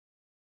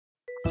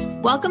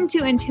Welcome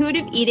to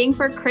Intuitive Eating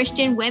for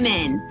Christian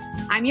Women.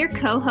 I'm your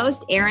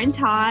co-host, Erin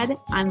Todd.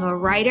 I'm a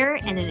writer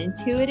and an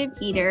intuitive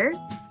eater.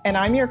 And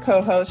I'm your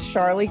co-host,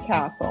 Charlie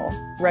Castle,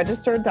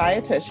 registered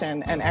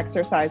dietitian and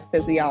exercise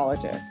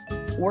physiologist.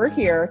 We're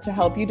here to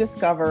help you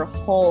discover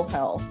whole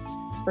health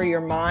for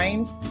your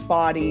mind,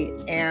 body,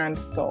 and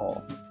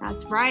soul.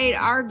 That's right.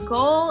 Our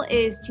goal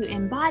is to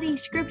embody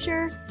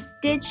scripture,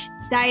 ditch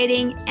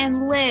dieting,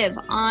 and live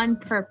on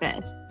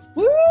purpose.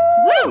 Woo!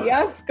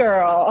 Yes,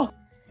 girl.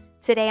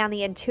 Today on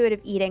the Intuitive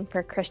Eating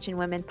for Christian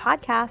Women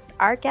podcast,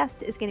 our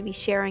guest is going to be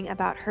sharing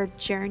about her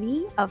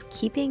journey of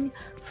keeping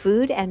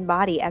food and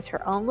body as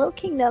her own little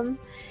kingdom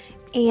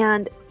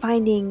and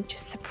finding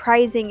just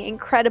surprising,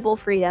 incredible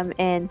freedom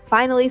and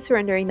finally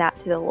surrendering that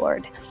to the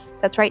Lord.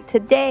 That's right.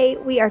 Today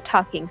we are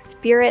talking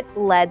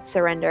spirit-led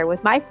surrender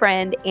with my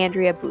friend,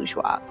 Andrea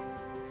Bourgeois.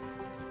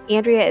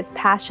 Andrea is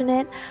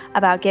passionate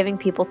about giving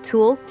people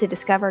tools to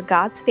discover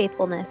God's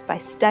faithfulness by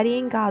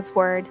studying God's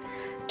word,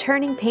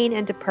 turning pain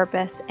into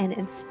purpose, and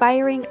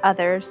inspiring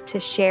others to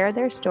share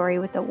their story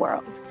with the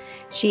world.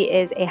 She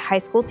is a high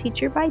school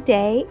teacher by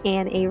day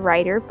and a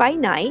writer by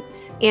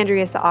night.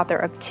 Andrea is the author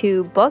of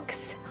 2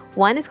 books.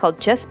 One is called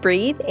Just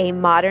Breathe, a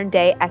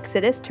modern-day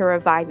exodus to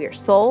revive your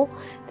soul.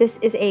 This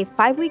is a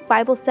 5-week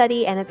Bible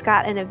study, and it's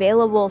got an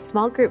available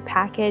small group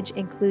package,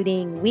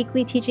 including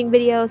weekly teaching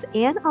videos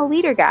and a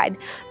leader guide,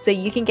 so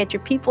you can get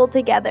your people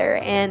together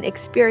and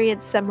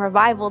experience some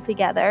revival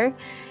together.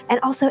 And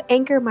also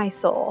Anchor My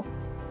Soul.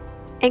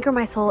 Anchor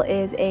My Soul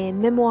is a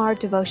memoir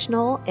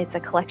devotional. It's a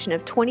collection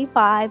of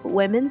 25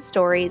 women's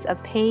stories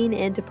of pain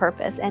into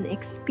purpose and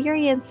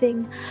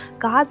experiencing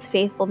God's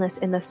faithfulness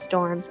in the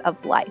storms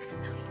of life.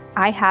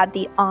 I had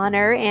the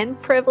honor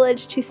and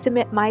privilege to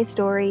submit my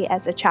story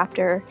as a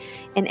chapter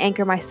in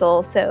Anchor My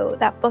Soul, so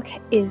that book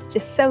is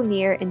just so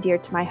near and dear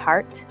to my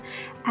heart,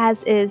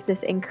 as is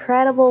this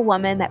incredible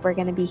woman that we're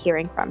going to be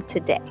hearing from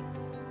today.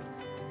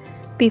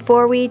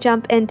 Before we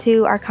jump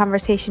into our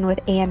conversation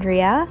with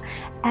Andrea,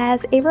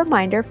 as a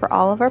reminder for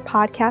all of our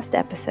podcast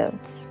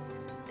episodes,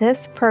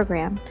 this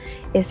program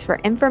is for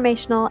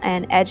informational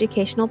and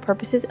educational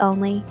purposes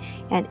only,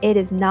 and it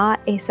is not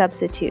a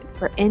substitute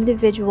for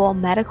individual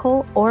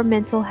medical or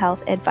mental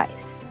health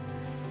advice.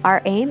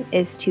 Our aim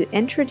is to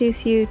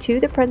introduce you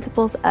to the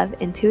principles of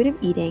intuitive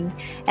eating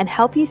and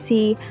help you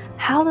see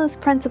how those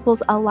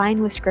principles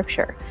align with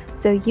Scripture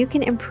so you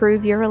can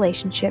improve your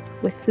relationship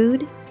with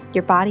food,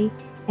 your body,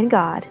 and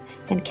God,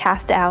 and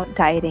cast out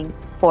dieting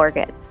for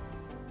good.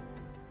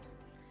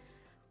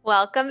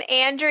 Welcome,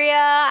 Andrea.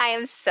 I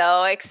am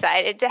so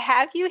excited to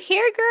have you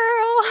here,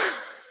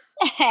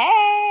 girl.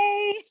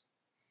 Hey!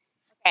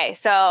 Okay,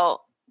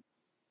 so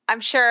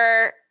I'm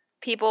sure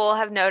people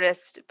have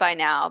noticed by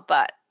now,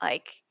 but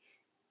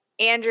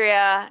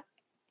Andrea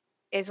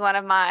is one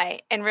of my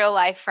in real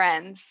life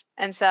friends.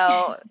 And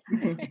so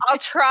I'll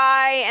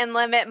try and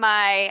limit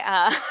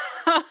my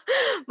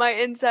my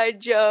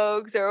inside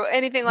jokes or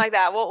anything like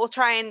that. We'll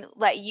try and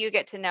let you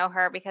get to know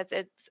her because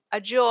it's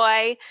a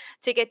joy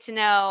to get to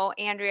know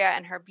Andrea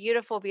and her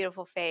beautiful,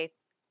 beautiful faith.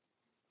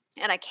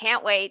 And I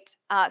can't wait.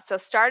 So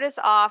start us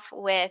off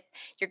with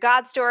your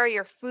God story,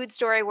 your food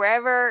story,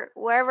 wherever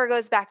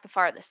goes back the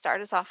farthest.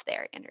 Start us off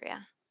there,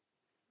 Andrea.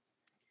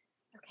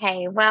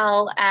 Okay,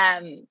 well,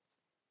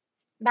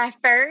 my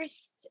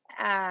first,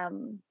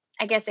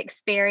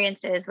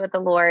 experiences with the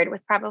Lord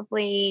was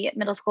probably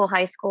middle school,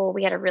 high school.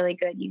 We had a really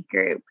good youth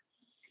group.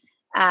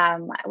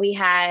 We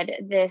had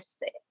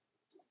this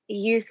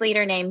youth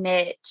leader named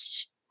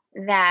Mitch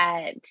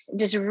that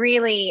just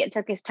really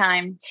took his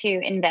time to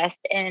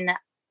invest in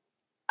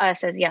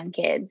us as young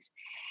kids.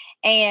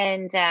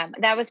 And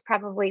that was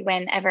probably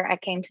whenever I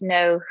came to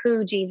know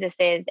who Jesus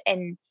is,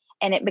 and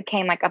it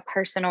became like a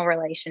personal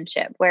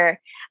relationship where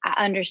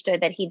I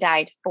understood that he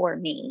died for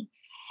me.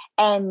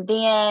 And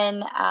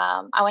then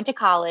I went to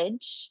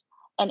college,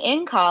 and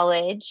in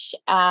college,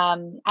 I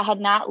had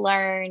not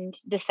learned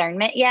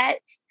discernment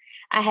yet.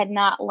 I had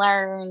not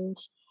learned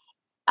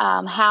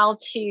how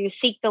to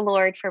seek the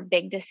Lord for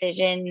big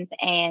decisions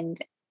and,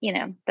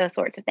 those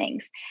sorts of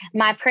things.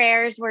 My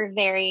prayers were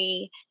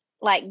very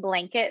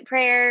blanket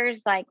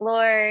prayers, like,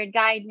 Lord,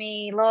 guide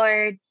me,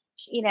 Lord,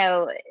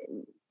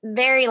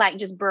 very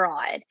just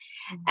broad.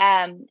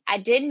 I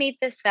did meet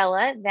this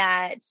fella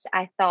that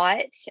I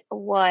thought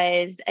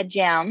was a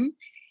gem,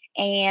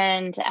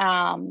 and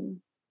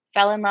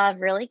fell in love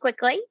really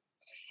quickly.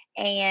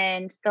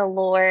 And the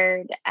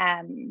Lord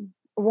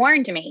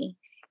warned me.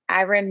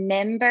 I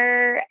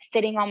remember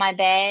sitting on my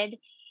bed,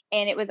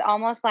 and it was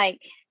almost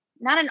like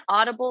not an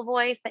audible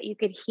voice that you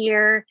could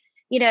hear,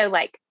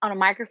 on a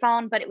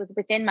microphone, but it was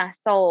within my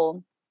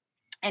soul.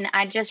 And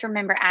I just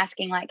remember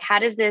asking, how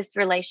does this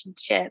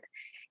relationship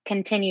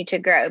continue to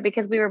grow?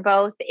 Because we were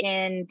both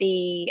in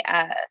the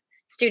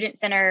student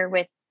center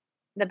with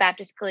the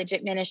Baptist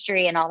Collegiate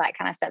Ministry and all that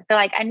kind of stuff. So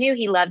I knew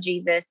he loved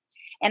Jesus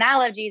and I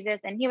love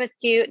Jesus, and he was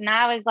cute. And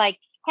I was like,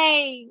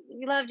 hey,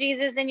 you love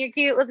Jesus and you're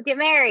cute. Let's get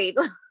married.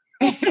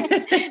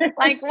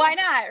 Why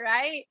not?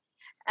 Right.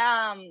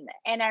 And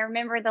I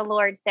remember the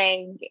Lord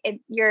saying,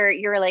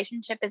 your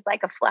relationship is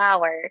like a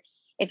flower.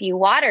 If you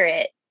water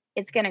it,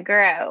 it's going to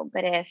grow,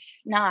 but if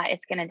not,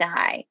 it's going to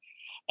die.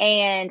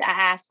 And I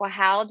asked, well,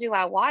 how do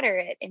I water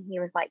it? And he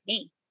was like,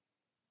 me.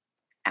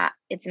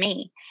 It's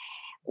me.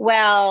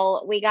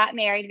 Well, we got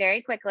married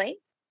very quickly,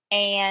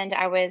 and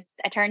I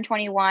turned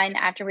 21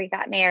 after we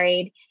got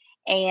married.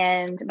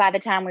 And by the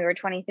time we were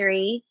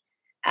 23,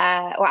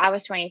 I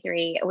was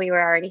 23, we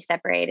were already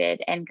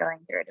separated and going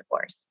through a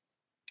divorce.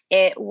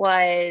 It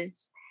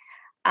was,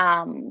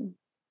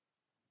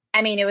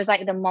 it was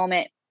like the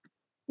moment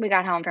we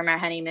got home from our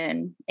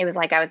honeymoon, it was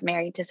like I was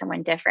married to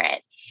someone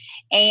different.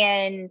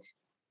 And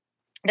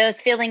those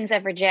feelings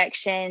of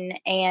rejection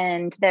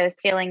and those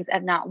feelings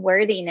of not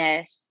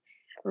worthiness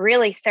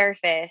really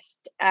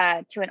surfaced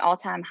to an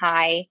all-time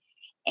high.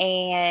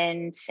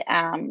 And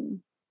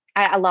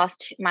I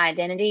lost my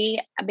identity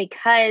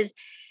because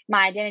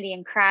my identity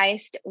in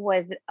Christ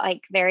was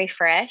like very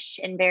fresh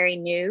and very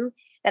new,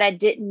 that I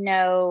didn't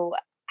know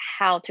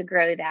how to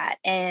grow that.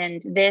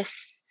 And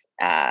this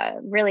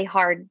really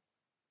hard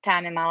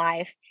time in my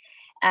life,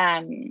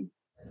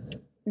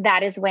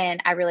 that is when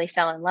I really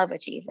fell in love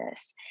with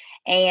Jesus.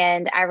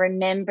 And I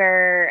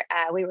remember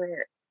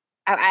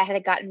I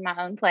had gotten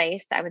my own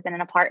place. I was in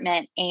an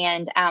apartment,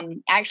 and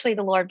actually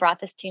the Lord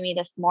brought this to me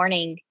this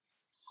morning.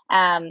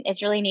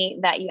 It's really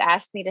neat that you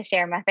asked me to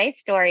share my faith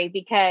story,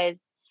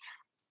 because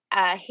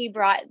he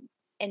brought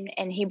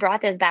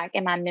this back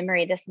in my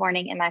memory this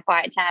morning in my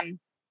quiet time,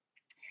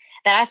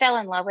 that I fell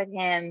in love with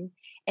him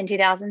in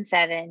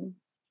 2007,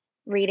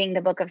 reading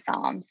the book of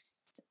Psalms.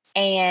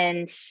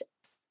 And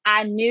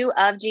I knew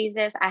of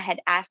Jesus. I had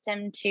asked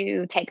him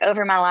to take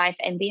over my life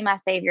and be my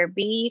savior,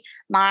 be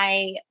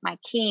my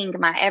king,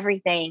 my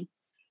everything.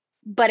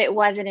 But it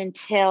wasn't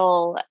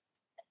until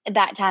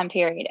that time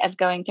period of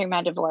going through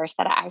my divorce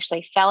that I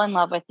actually fell in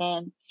love with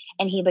him,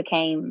 and he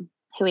became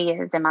who he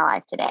is in my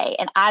life today.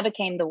 And I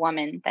became the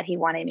woman that he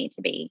wanted me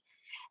to be.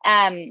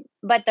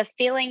 But the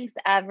feelings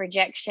of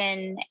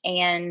rejection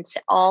and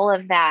all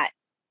of that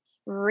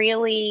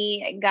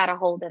really got a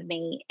hold of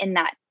me in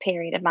that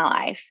period of my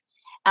life.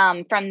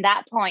 From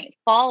that point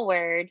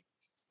forward,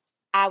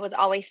 I was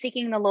always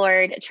seeking the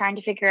Lord, trying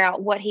to figure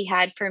out what he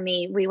had for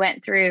me. I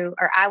went through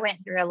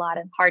a lot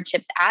of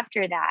hardships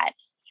after that.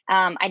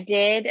 I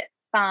did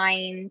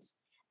find,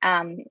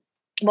 the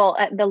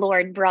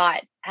Lord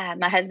brought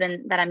my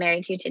husband that I'm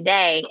married to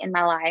today in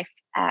my life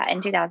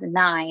in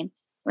 2009.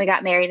 We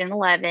got married in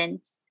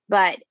 2011,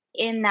 but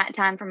in that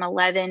time from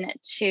 2011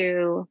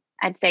 to,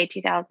 I'd say,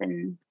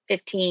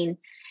 2015,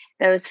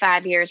 those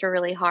 5 years were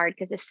really hard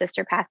because his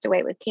sister passed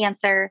away with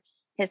cancer.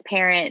 His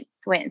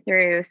parents went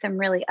through some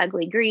really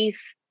ugly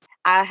grief.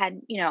 I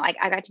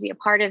got to be a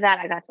part of that.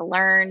 I got to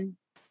learn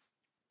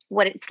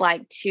what it's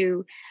like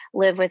to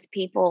live with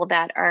people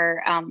that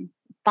are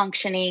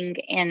functioning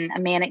in a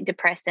manic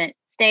depressant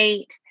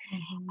state,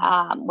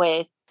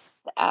 with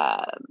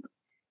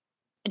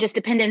just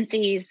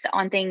dependencies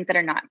on things that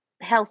are not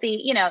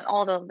healthy,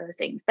 all of those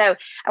things. So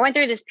I went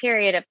through this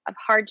period of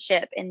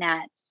hardship in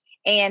that.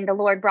 And the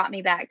Lord brought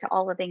me back to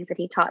all the things that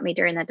he taught me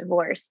during the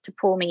divorce to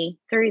pull me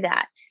through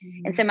that.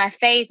 Mm-hmm. And so my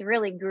faith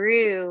really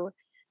grew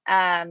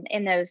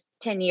in those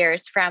 10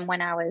 years, from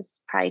when I was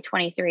probably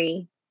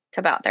 23 to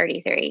about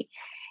 33.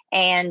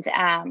 And,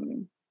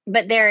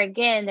 but there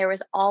again, there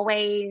was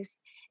always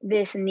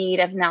this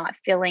need of not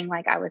feeling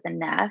like I was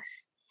enough.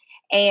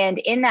 And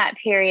in that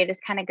period,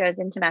 this kind of goes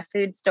into my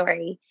food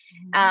story.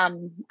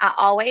 Mm-hmm. I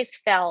always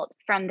felt,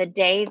 from the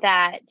day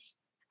that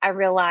I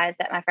realized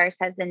that my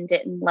first husband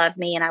didn't love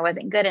me and I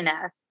wasn't good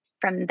enough,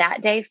 from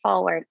that day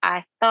forward,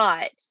 I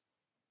thought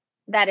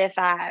that if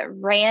I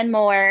ran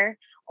more,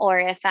 or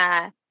if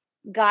I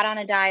got on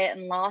a diet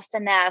and lost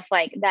enough,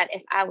 like that,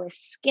 if I was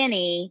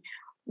skinny,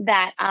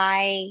 that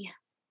I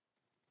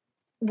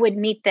would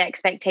meet the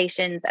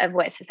expectations of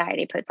what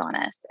society puts on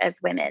us as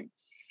women.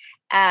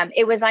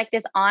 It was like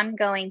this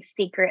ongoing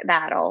secret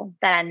battle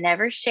that I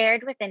never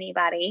shared with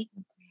anybody.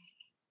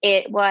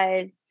 It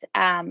was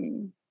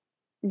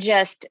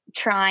just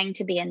trying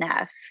to be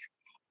enough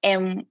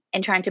and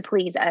trying to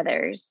please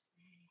others.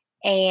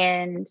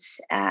 And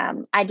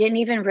I didn't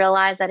even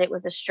realize that it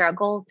was a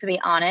struggle, to be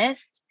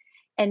honest,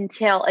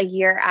 until a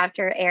year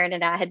after Aaron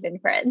and I had been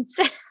friends.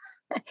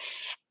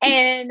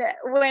 And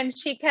when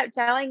she kept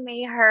telling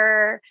me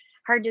her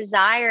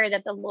desire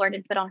that the Lord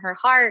had put on her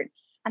heart,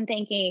 I'm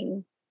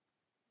thinking,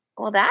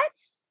 well, I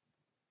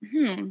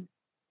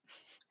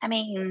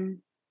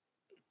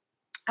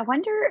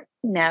wonder,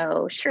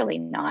 no, surely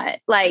not.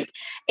 Like,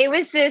 it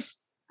was this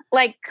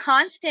like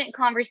constant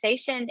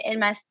conversation in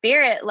my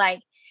spirit,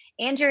 like,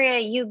 Andrea,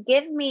 you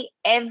give me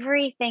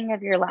everything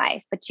of your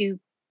life, but you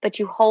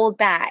hold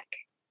back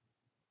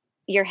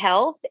your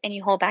health, and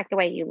you hold back the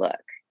way you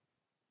look.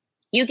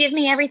 You give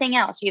me everything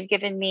else. You've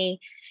given me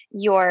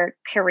your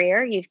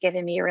career. You've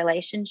given me your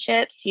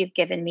relationships. You've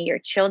given me your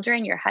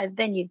children, your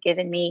husband. You've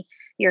given me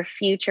your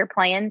future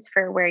plans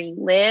for where you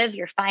live,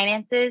 your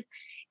finances.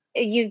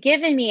 You've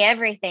given me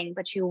everything,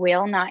 but you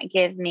will not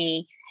give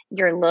me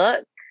your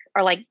look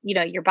or like,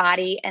 your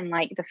body and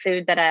like the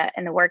food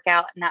and the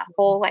workout and that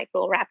whole like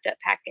little wrapped up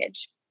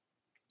package.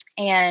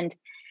 And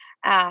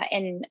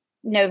in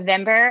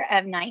November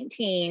of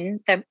 19,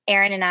 so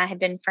Aaron and I had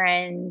been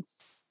friends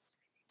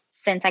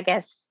since I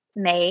guess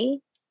May,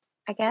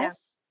 of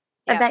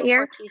that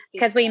year,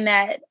 because we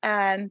met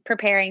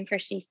preparing for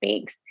She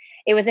Speaks.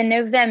 It was in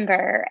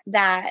November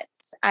that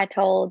I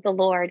told the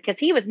Lord, because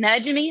he was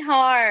nudging me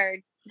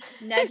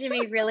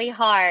really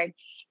hard.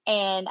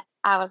 And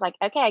I was like,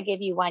 okay, I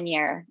give you 1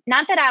 year.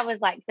 Not that I was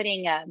like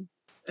putting a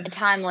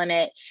time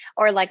limit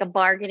or like a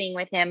bargaining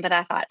with him, but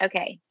I thought,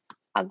 okay,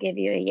 I'll give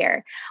you a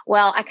year.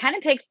 Well, I kind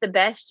of picked the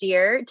best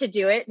year to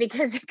do it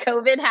because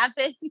COVID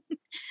happened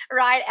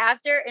right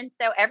after. And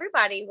so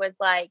everybody was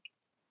like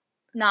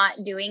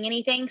not doing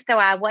anything. So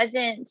I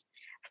wasn't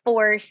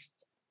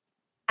forced,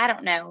 I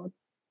don't know,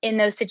 in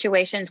those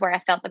situations where I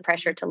felt the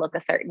pressure to look a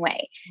certain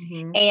way.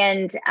 Mm-hmm.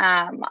 And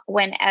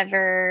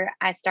whenever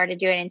I started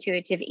doing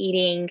intuitive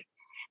eating,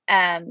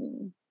 I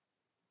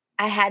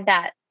had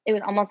that, it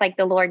was almost like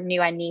the Lord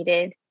knew I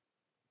needed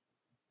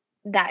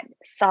that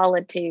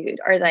solitude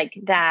or like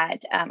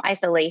that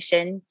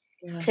isolation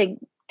to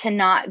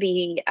not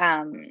be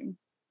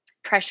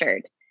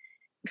pressured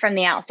from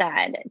the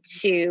outside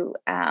to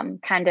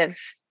kind of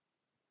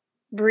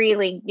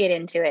really get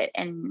into it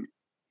and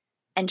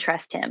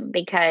trust him,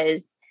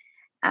 because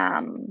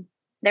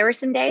there were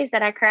some days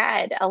that I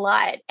cried a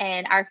lot.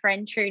 And our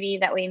friend Trudy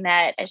that we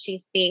met as She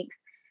Speaks,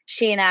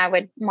 she and I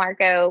would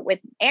Marco with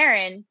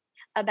Aaron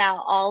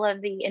about all of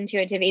the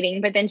intuitive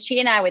eating, but then she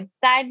and I would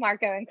side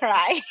Marco and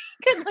cry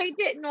because we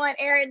didn't want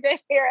Aaron to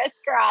hear us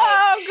cry.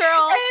 Oh,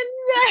 girl.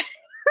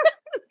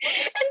 And so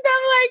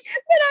I'm like,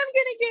 but I'm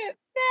going to get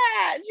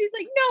fat. She's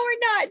like, no, we're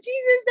not.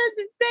 Jesus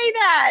doesn't say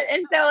that.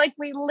 And so like,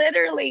 we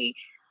literally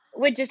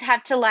would just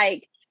have to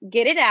like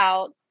get it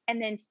out and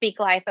then speak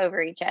life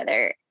over each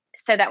other.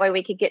 So that way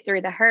we could get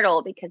through the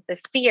hurdle, because the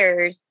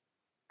fears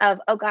of,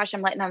 oh gosh,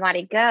 I'm letting my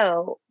body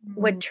go,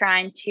 would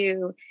trying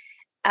to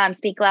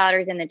speak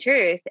louder than the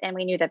truth. And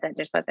we knew that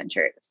just wasn't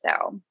true.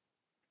 So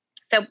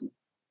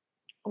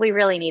we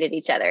really needed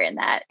each other in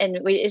that.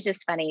 And it's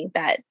just funny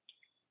that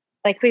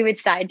like we would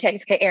side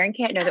text, okay, Aaron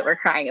can't know that we're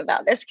crying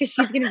about this because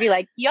she's going to be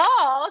like,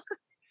 y'all.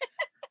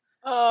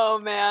 Oh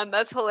man,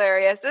 that's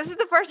hilarious. This is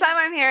the first time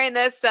I'm hearing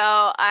this, so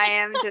I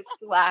am just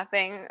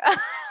laughing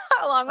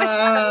along with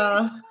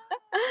Charlie.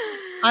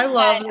 I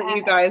love that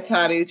you guys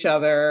had each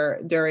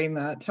other during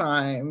that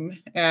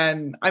time.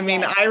 And I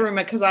mean, I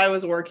remember, because I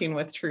was working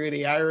with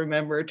Trudy, I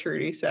remember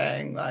Trudy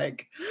saying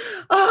like,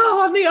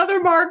 oh, on the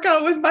other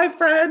Marco with my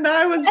friend,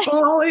 I was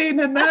bawling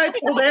and then I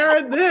told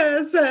Aaron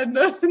this. And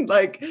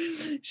like,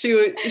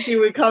 she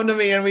would come to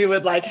me and we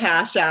would like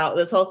hash out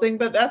this whole thing,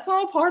 but that's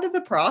all part of the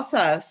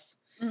process.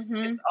 Mm-hmm.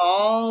 It's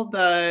all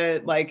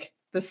the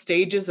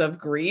stages of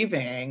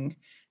grieving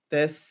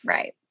this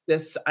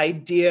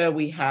idea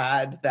we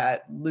had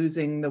that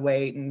losing the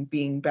weight and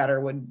being better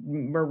would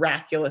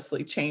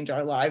miraculously change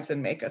our lives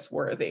and make us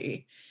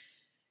worthy.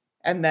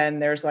 And then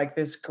there's like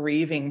this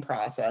grieving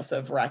process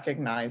of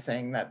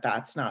recognizing that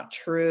that's not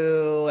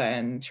true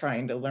and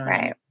trying to learn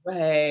a new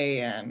way.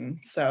 And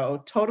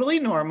so totally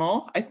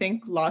normal. I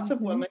think lots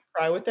of women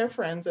cry with their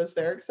friends as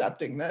they're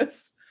accepting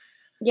this.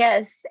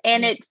 Yes.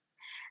 And it's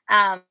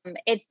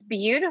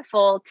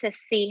beautiful to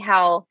see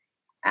how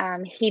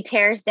he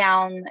tears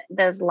down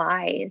those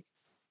lies,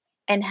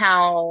 and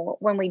how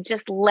when we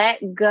just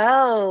let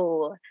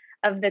go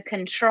of the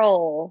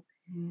control,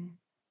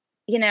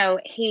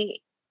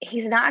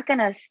 he's not going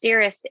to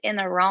steer us in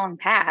the wrong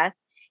path.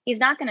 He's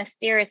not going to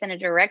steer us in a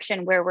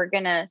direction where we're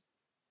going to,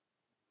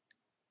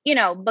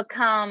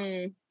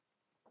 become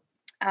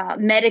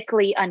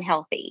medically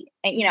unhealthy,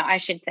 I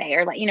should say,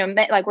 or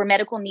like where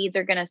medical needs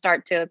are going to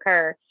start to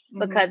occur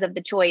because of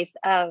the choice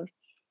of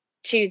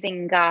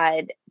choosing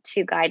God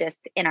to guide us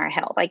in our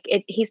health. Like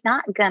he's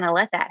not going to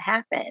let that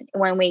happen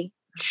when we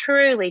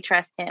truly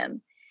trust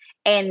him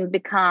and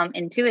become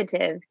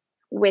intuitive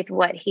with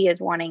what he is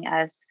wanting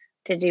us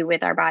to do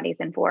with our bodies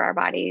and for our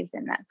bodies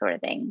and that sort of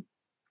thing.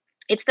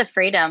 It's the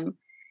freedom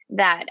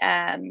that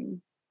I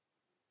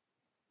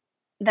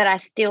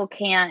still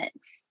can't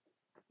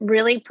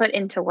really put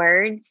into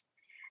words.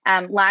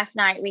 Last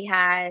night we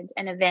had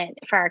an event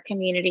for our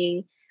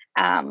community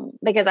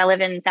because I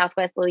live in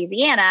Southwest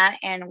Louisiana,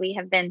 and we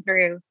have been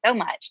through so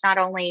much, not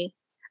only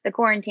the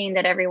quarantine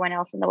that everyone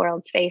else in the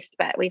world's faced,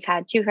 but we've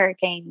had 2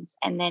 hurricanes,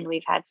 and then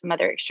we've had some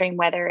other extreme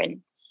weather,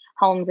 and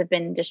homes have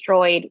been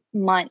destroyed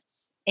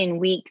months and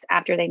weeks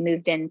after they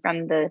moved in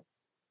from the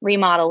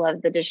remodel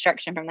of the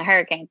destruction from the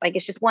hurricanes. Like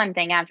it's just one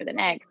thing after the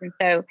next. And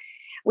so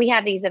we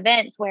have these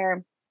events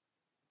where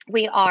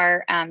we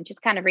are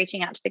just kind of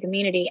reaching out to the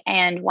community.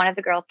 And one of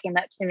the girls came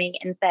up to me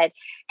and said,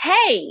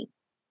 "Hey,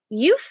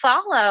 you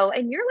follow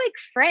and you're like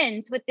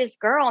friends with this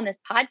girl on this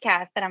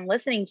podcast that I'm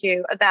listening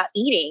to about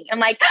eating." I'm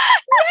like,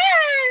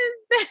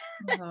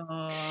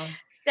 yes.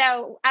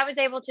 So I was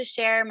able to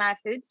share my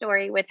food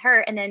story with her.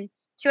 And then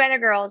 2 other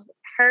girls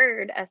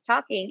heard us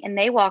talking, and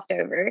they walked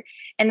over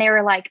and they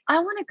were like, "I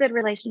want a good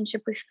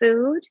relationship with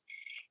food.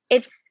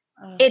 It's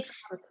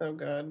it's that's so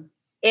good.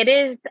 It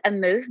is a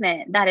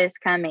movement that is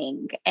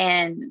coming.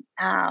 And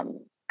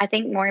I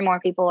think more and more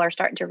people are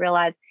starting to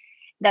realize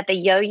that the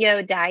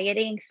yo-yo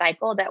dieting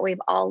cycle that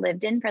we've all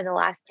lived in for the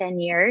last 10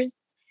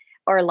 years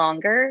or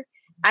longer,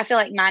 I feel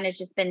like mine has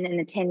just been in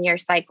the 10-year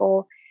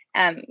cycle,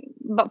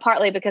 but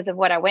partly because of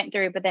what I went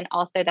through. But then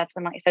also that's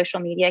when like social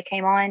media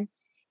came on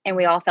and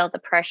we all felt the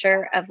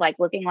pressure of like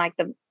looking like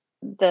the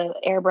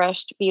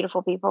airbrushed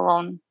beautiful people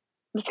on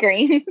the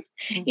screens.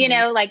 You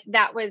know, like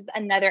that was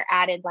another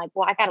added like,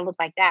 well, I got to look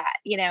like that,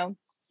 you know.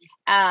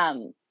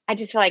 I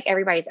just feel like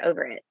everybody's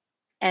over it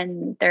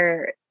and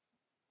they're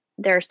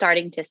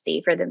starting to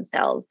see for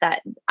themselves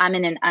that I'm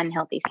in an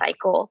unhealthy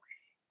cycle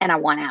and I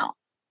want out.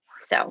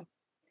 So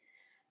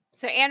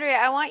Andrea,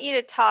 I want you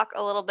to talk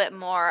a little bit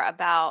more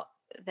about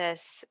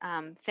this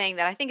thing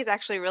that I think is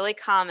actually really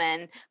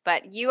common,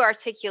 but you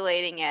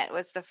articulating it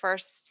was the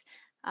first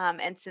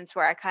instance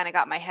where I kind of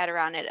got my head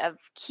around it, of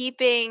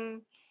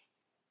keeping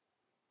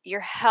your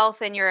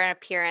health and your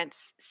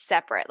appearance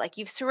separate. Like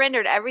you've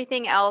surrendered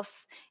everything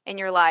else in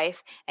your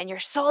life and you're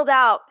sold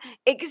out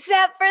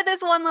except for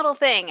this one little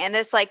thing. And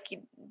this, like,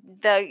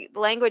 the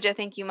language I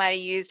think you might have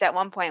used at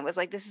one point was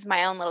like, this is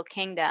my own little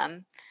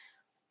kingdom.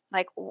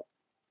 Like,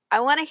 I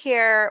want to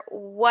hear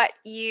what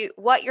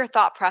your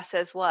thought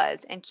process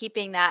was in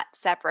keeping that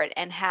separate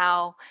and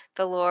how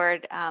the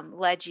Lord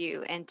led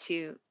you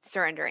into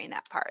surrendering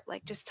that part.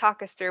 Like, just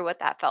talk us through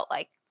what that felt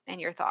like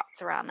and your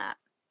thoughts around that.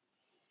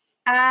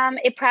 I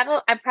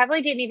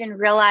probably didn't even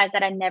realize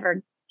that I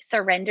never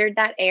surrendered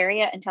that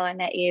area until I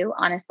met you,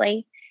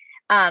 honestly.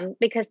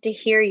 Because to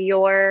hear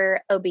your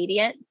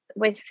obedience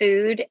with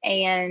food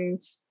and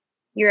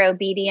your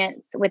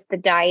obedience with the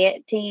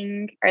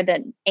dieting or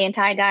the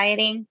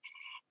anti-dieting,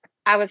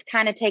 I was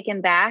kind of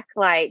taken back,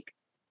 like,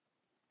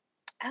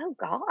 oh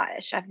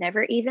gosh, I've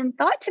never even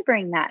thought to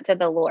bring that to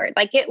the Lord.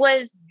 Like it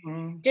was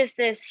just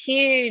this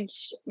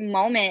huge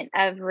moment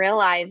of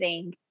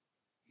realizing,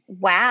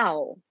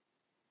 wow,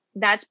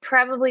 that's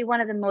probably one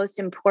of the most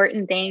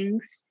important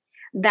things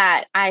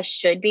that I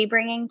should be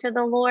bringing to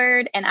the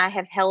Lord. And I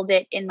have held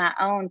it in my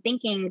own,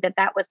 thinking that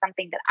that was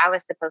something that I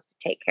was supposed to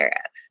take care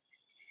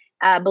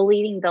of,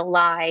 believing the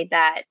lie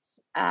that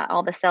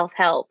all the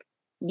self-help,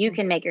 you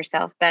can make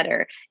yourself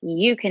better,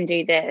 you can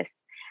do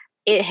this.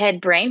 It had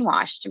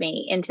brainwashed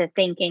me into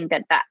thinking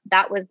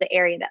that was the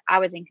area that I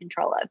was in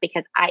control of,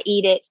 because I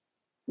eat it,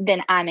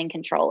 then I'm in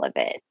control of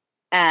it.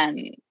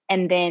 And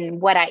then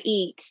what I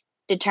eat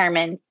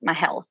determines my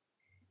health.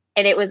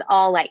 And it was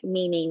all like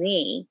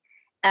me.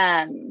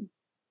 I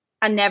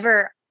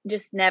never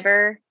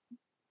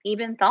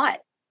even thought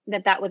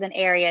that was an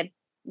area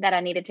that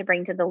I needed to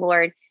bring to the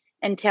Lord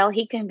until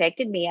he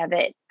convicted me of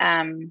it.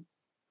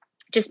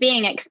 Just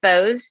being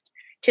exposed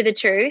to the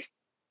truth,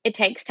 it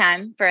takes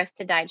time for us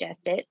to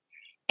digest it.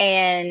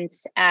 And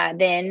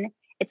then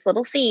it's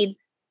little seeds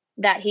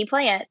that he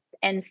plants.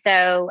 And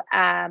so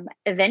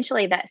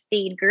eventually that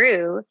seed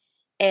grew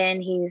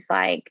and he's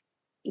like,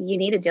 you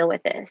need to deal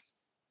with this.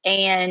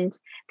 And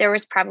there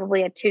was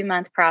probably a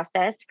 2-month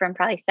process from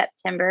probably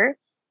September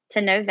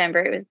to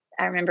November.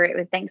 I remember it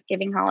was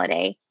Thanksgiving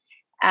holiday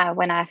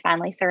when I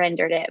finally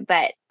surrendered it.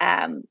 But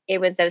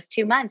it was those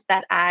 2 months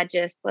that I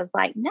just was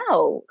like,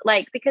 no,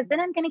 like, because then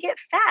I'm going to get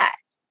fat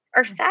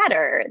or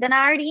fatter than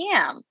I already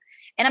am.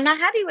 And I'm not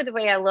happy with the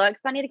way I look.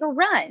 So I need to go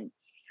run.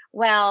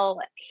 Well,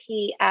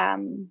 he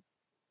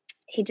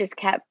just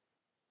kept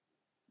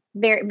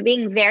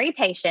being very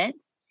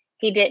patient.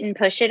 He didn't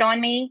push it on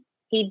me.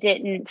 He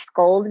didn't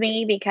scold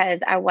me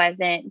because I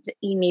wasn't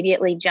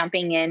immediately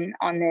jumping in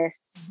on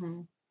this,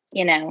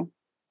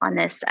 on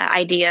this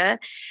idea.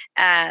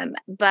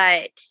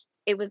 But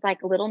it was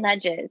like little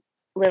nudges.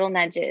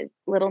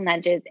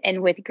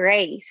 And with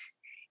grace,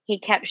 he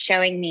kept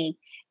showing me,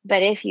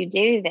 but if you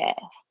do this,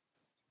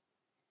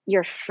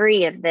 you're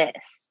free of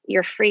this.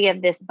 You're free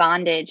of this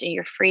bondage, and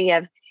you're free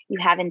of you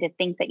having to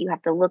think that you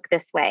have to look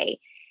this way.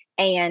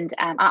 And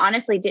I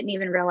honestly didn't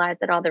even realize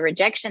that all the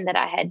rejection that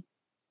I had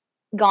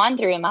gone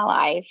through in my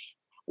life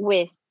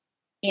with,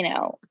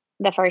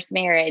 the first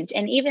marriage,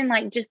 and even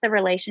like just the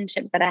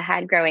relationships that I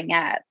had growing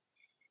up,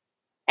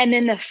 and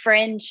then the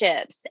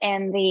friendships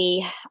and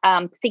the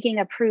seeking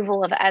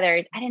approval of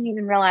others, I didn't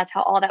even realize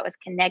how all that was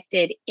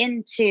connected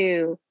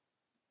into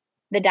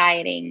the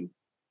dieting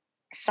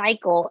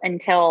cycle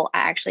until I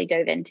actually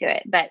dove into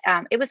it. But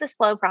it was a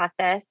slow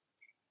process,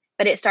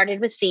 but it started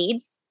with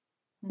seeds.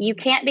 You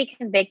can't be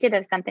convicted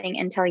of something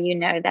until you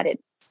know that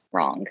it's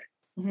wrong.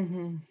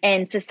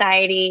 And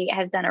society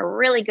has done a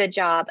really good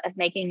job of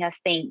making us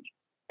think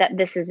that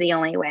this is the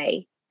only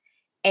way.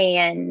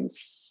 And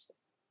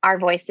our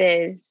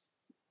voices,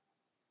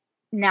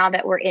 now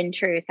that we're in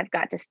truth, have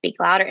got to speak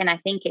louder. And I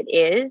think it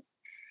is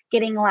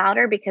getting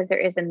louder because there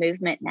is a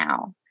movement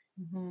now.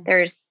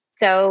 There's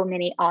so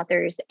many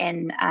authors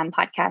and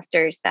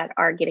podcasters that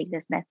are getting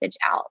this message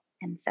out.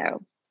 And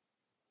so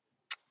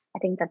I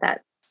think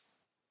that's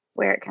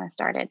where it kind of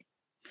started.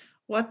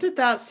 What did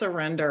that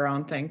surrender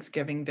on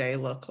Thanksgiving Day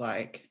look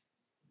like?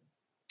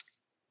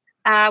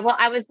 Well,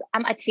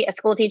 I'm a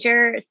school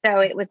teacher. So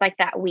it was like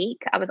that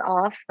week I was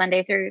off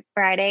Monday through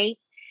Friday.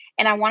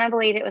 And I want to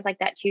believe it was like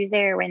that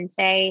Tuesday or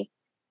Wednesday.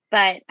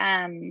 But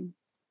I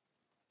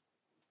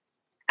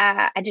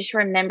just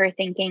remember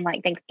thinking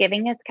like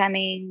Thanksgiving is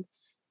coming.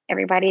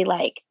 Everybody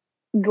like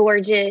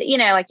gorgeous,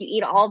 like you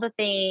eat all the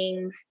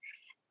things.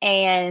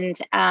 And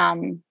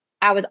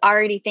I was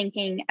already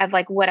thinking of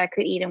like what I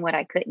could eat and what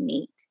I couldn't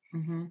eat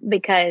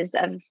because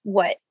of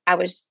what I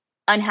was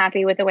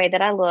unhappy with the way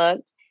that I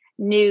looked.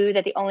 Knew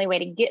that the only way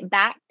to get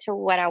back to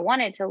what I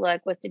wanted to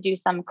look was to do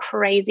some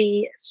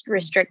crazy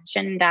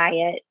restriction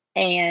diet.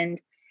 And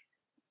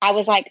I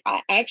was like,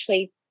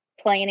 actually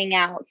planning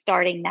out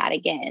starting that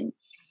again.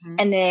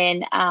 And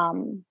then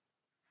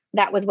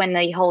that was when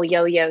the whole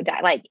yo-yo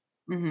diet, like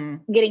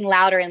getting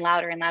louder and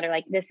louder and louder.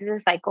 Like, this is a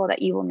cycle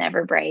that you will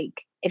never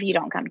break if you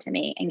don't come to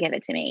me and give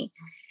it to me.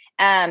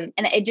 And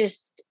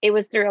it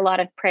was through a lot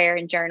of prayer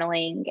and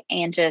journaling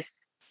and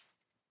just,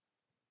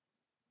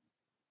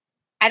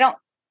 I don't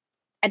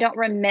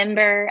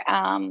remember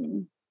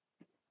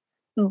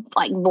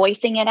like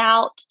voicing it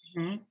out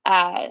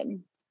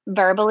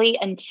verbally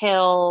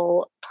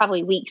until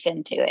probably weeks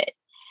into it.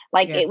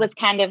 Like it was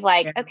kind of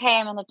like,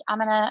 okay, okay,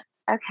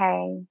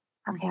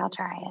 I'll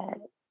try it.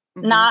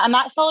 I'm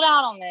not sold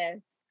out on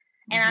this.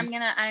 And I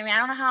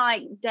don't know how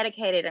like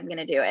dedicated I'm going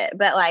to do it,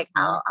 but like,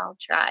 I'll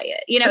try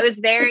it. It was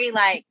very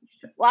like,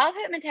 well, I'll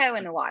put my toe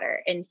in the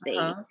water and see.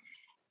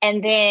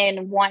 And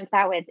then once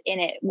I was in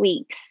it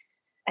weeks,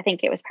 I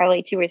think it was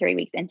probably 2 or 3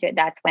 weeks into it.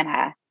 That's when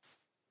I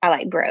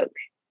like broke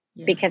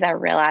because I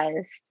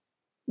realized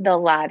the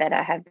lie that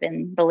I have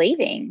been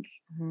believing.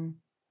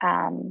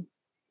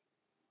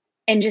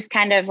 And just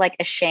kind of like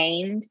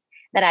ashamed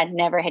that I'd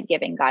never had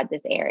given God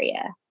this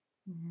area.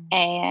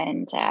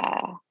 And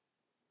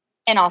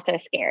also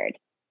scared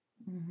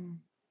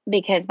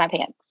because my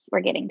pants were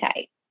getting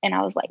tight. And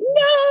I was like,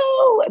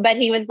 no, but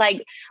he was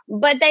like,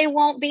 but they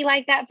won't be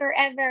like that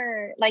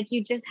forever. Like,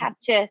 you just have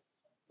to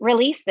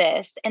release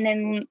this. And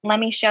then let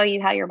me show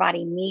you how your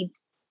body needs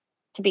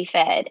to be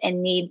fed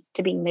and needs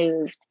to be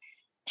moved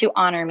to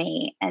honor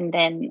me. And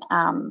then,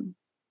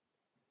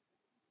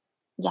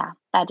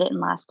 that didn't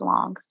last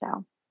long.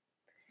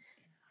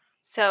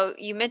 So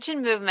you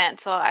mentioned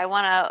movement. So I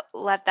want to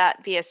let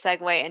that be a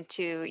segue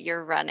into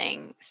your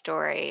running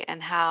story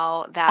and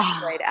how that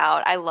played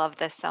out. I love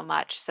this so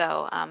much.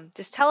 So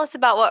just tell us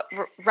about what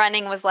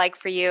running was like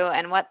for you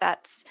and what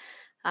that's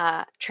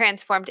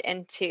transformed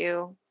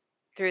into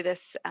through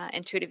this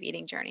intuitive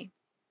eating journey.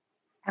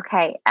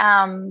 Okay.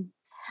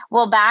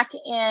 Well, back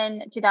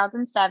in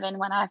 2007,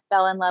 when I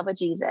fell in love with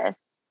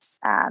Jesus,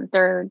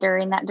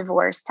 during that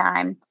divorce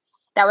time,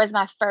 that was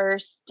my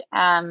first,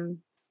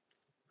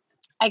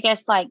 I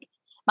guess, like,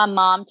 my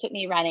mom took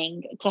me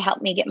running to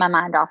help me get my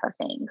mind off of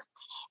things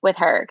with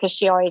her because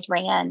she always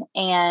ran.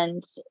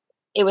 And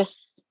it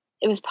was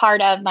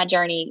part of my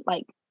journey,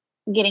 like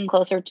getting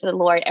closer to the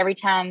Lord. Every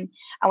time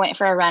I went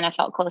for a run, I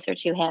felt closer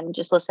to him,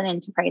 just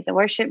listening to praise and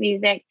worship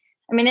music.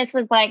 I mean, this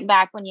was like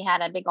back when you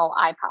had a big old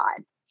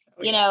iPod.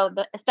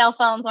 The cell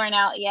phones weren't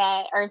out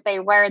yet, or if they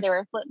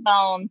were flip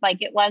phones.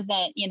 Like, it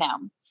wasn't,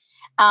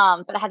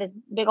 but I had this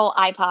big old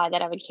iPod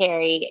that I would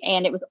carry,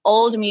 and it was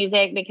old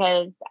music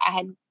because I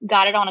had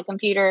got it on a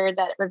computer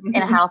that was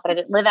in a house that I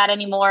didn't live at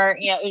anymore.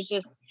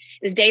 It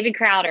was David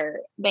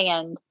Crowder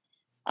band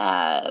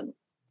albums.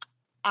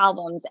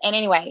 And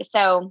anyway,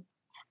 so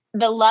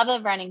the love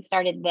of running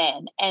started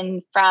then.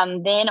 And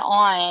from then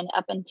on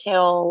up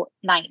until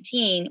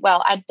 19,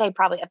 well, I'd say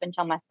probably up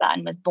until my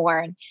son was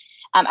born,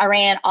 I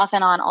ran off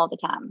and on all the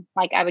time.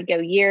 Like, I would go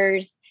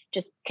years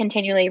just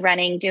continually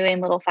running,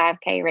 doing little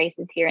 5K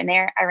races here and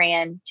there. I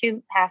ran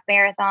 2 half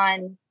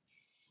marathons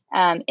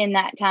in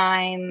that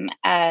time.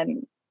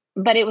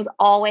 But it was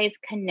always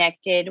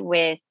connected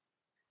with,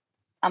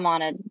 I'm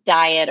on a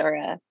diet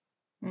or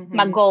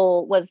my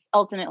goal was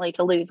ultimately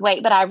to lose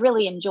weight, but I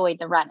really enjoyed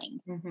the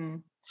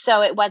running.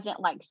 So it wasn't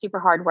like super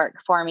hard work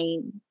for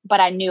me, but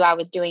I knew I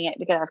was doing it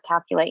because I was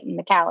calculating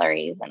the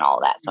calories and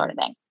all that sort of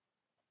thing.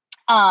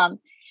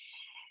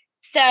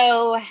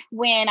 So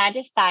when I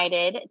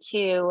decided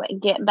to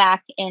get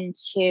back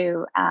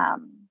into,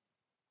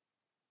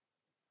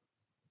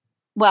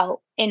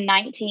 in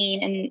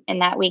 19, in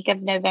that week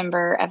of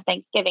November of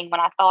Thanksgiving,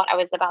 when I thought I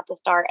was about to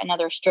start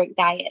another strict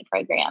diet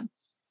program,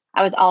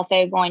 I was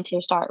also going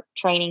to start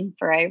training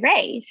for a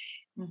race.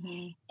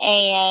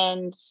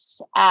 And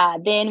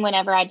then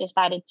whenever I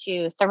decided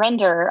to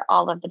surrender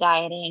all of the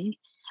dieting,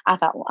 I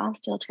thought, well, I'll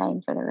still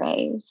train for the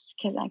race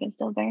because I can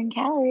still burn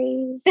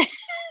calories.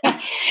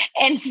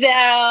 And so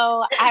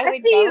I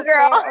would go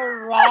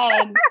for a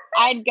run.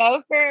 I'd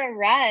go for a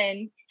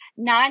run.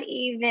 Not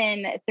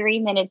even 3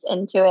 minutes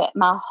into it,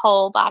 my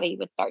whole body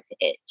would start to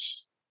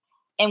itch.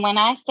 And when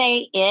I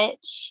say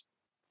itch,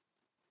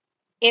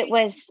 it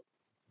was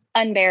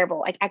unbearable.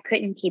 Like, I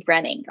couldn't keep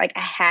running. Like,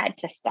 I had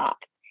to stop.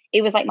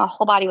 It was like my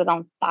whole body was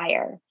on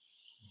fire.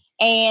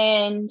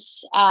 And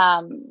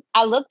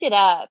I looked it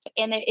up,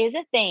 and it is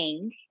a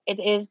thing. It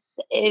is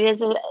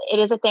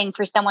a thing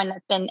for someone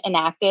that's been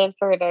inactive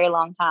for a very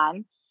long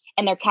time.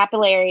 and their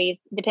capillaries,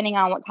 depending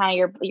on what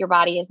kind of your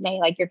body is made,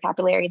 like your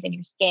capillaries in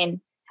your skin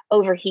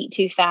overheat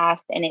too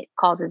fast and it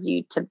causes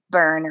you to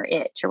burn or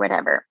itch or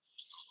whatever.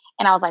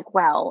 And I was like,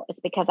 well, it's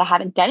because I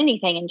haven't done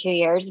anything in 2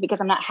 years because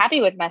I'm not happy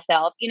with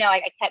myself.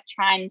 I kept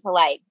trying to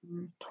like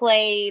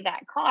play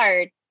that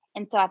card.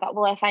 And so I thought,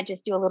 well, if I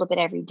just do a little bit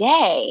every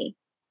day,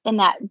 then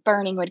that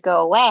burning would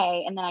go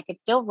away. And then I could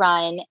still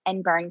run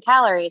and burn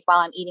calories while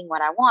I'm eating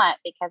what I want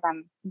because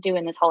I'm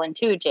doing this whole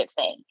intuitive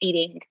thing,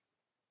 eating,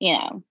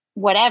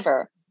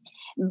 whatever.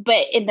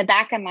 But in the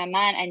back of my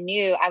mind, I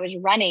knew I was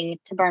running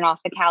to burn off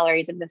the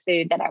calories of the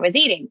food that I was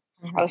eating.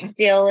 I was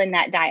still in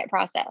that diet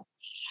process.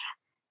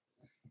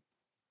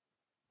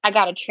 I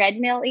got a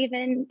treadmill,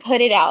 even put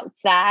it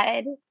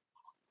outside.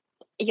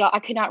 Y'all, I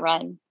could not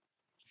run.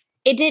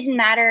 It didn't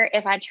matter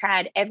if I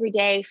tried every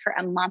day for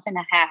a month and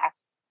a half.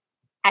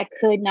 I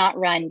could not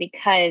run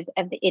because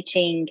of the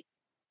itching.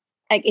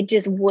 Like it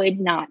just would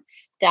not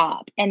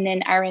stop. And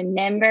then I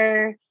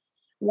remember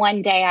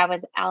one day I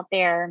was out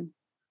there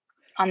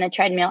on the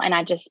treadmill and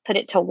I just put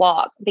it to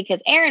walk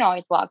because Erin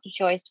always walked.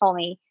 She always told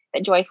me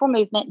that joyful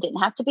movement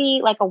didn't have to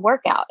be like a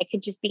workout. It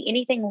could just be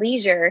anything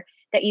leisure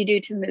that you do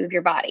to move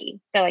your body.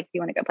 So like if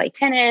you want to go play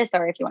tennis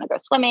or if you want to go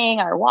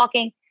swimming or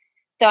walking.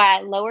 So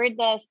I lowered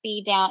the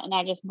speed down and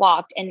I just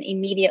walked and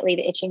immediately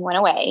the itching went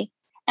away.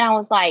 And I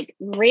was like,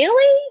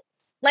 really?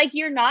 Like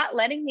you're not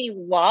letting me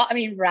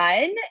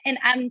run. And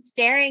I'm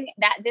staring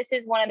that this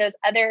is one of those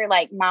other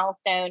like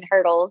milestone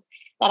hurdles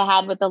that I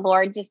had with the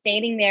Lord, just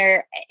standing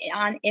there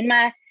in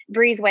my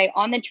breezeway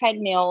on the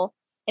treadmill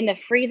in the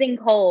freezing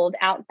cold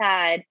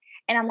outside.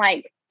 And I'm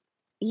like,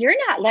 you're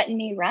not letting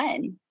me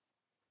run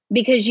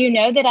because you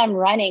know that I'm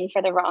running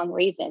for the wrong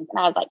reasons. And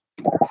I was like,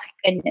 oh my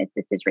goodness,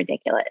 this is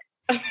ridiculous.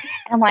 And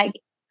I'm like,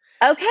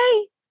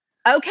 okay,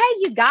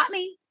 you got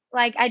me.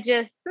 Like I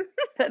just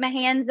put my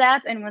hands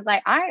up and was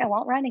like, all right, I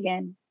won't run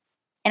again.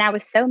 And I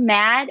was so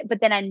mad, but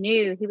then I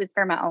knew he was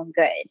for my own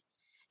good.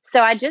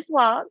 So I just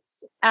walked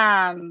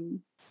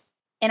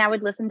and I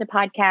would listen to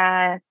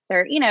podcasts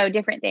or,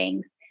 different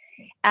things.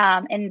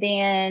 And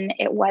then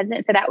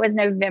so that was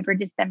November,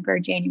 December,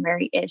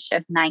 January-ish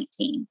of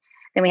 19.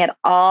 Then we had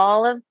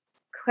all of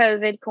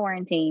COVID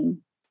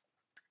quarantine.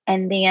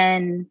 And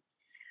then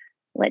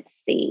let's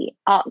see,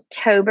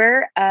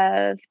 October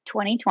of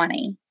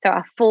 2020. So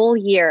a full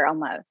year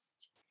almost.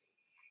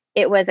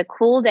 It was a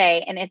cool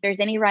day. And if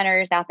there's any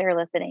runners out there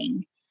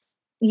listening,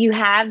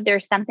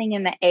 there's something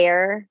in the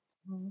air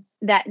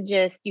that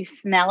just, you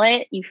smell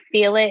it, you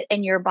feel it,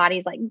 and your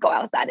body's like, go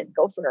outside and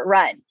go for a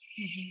run.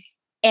 Mm-hmm.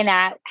 And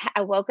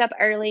I woke up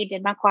early,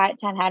 did my quiet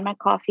time, had my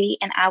coffee,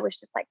 and I was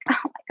just like, oh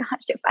my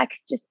gosh, if I could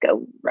just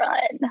go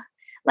run.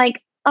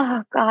 Like,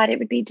 oh God, it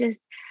would be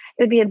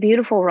a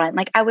beautiful run.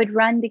 Like I would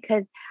run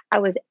because I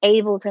was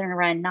able to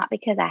run, not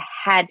because I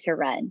had to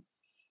run.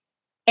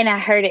 And I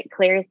heard it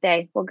clear as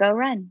day, well, go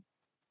run.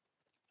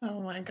 Oh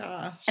my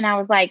gosh. And I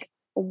was like,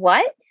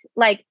 what?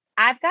 Like,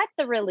 I've got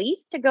the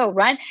release to go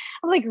run.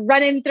 I was like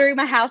running through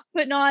my house,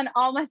 putting on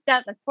all my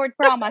stuff, my sports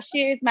bra, all my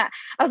shoes. I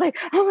was like,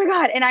 oh my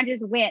God. And I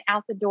just went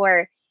out the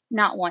door.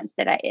 Not once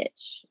did I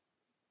itch.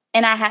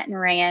 And I hadn't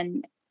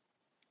ran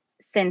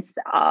since,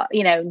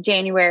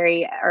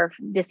 January or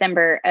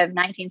December of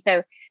 19.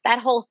 So that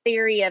whole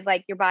theory of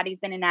like your body's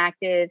been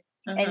inactive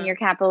and your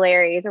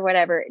capillaries or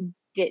whatever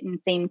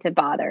didn't seem to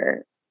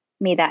bother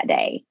me that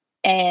day.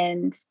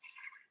 And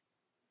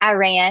I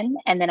ran,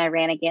 and then I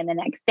ran again the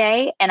next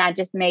day. And I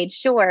just made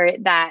sure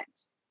that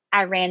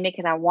I ran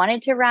because I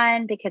wanted to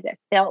run, because it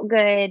felt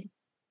good,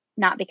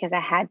 not because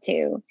I had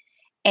to.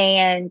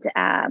 And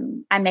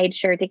I made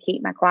sure to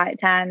keep my quiet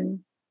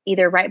time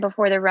either right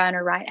before the run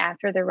or right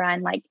after the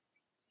run. Like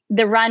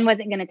the run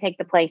wasn't going to take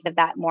the place of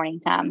that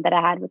morning time that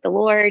I had with the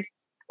Lord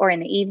or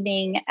in the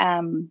evening.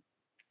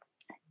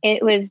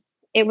 It was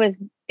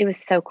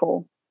so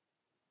cool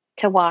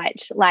to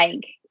watch.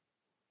 Like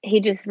he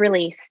just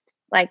released,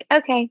 like,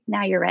 okay,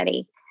 now you're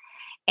ready.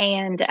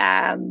 And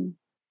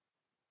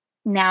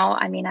now,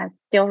 I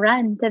still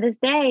run to this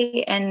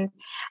day. And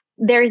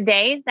there's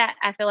days that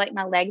I feel like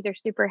my legs are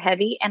super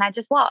heavy and I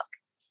just walk.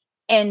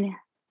 And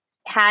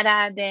had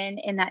I been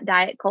in that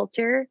diet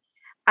culture,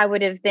 I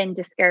would have been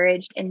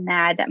discouraged and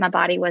mad that my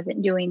body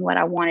wasn't doing what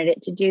I wanted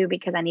it to do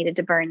because I needed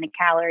to burn the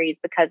calories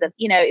because of,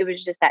 it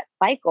was just that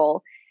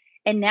cycle.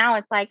 And now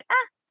it's like,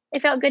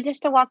 it felt good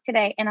just to walk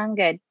today and I'm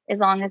good as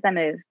long as I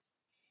moved.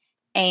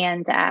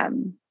 And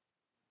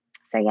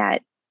so yeah,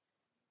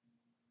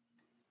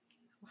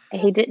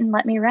 he didn't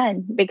let me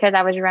run because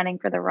I was running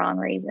for the wrong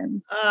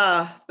reasons.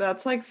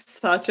 That's like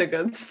such a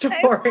good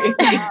story.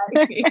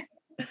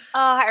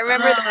 I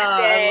remember that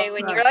day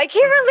when you were like,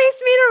 he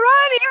released me to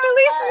run. He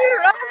released me to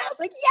run. I was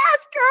like,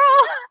 yes,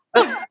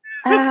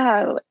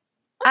 girl.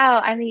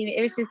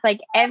 It was just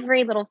like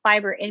every little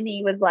fiber in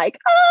me was like,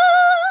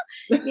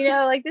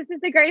 like this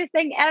is the greatest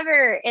thing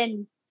ever.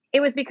 And it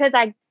was because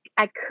I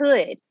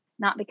could,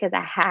 not because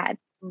I had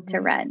to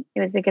run.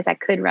 It was because I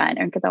could run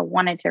or because I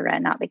wanted to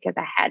run, not because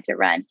I had to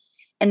run.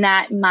 And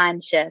that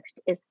mind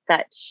shift is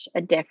such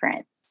a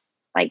difference.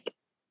 Like,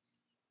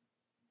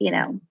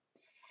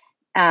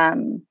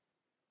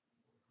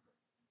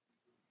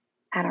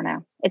 I don't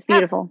know. It's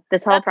beautiful.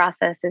 This whole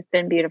process has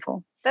been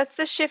beautiful. That's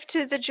the shift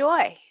to the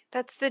joy.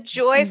 That's the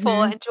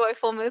joyful and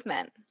joyful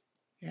movement.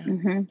 Yeah.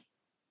 Mm-hmm.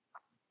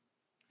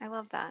 I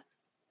love that.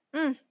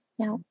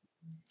 Yeah.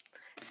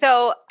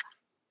 So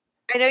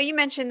I know you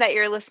mentioned that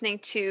you're listening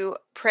to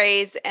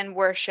praise and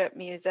worship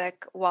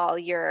music while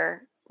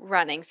you're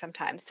running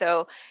sometimes.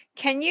 So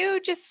can you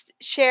just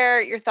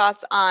share your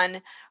thoughts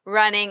on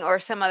running or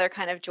some other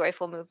kind of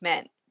joyful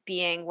movement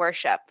being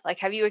worship? Like,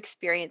 have you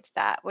experienced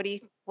that? What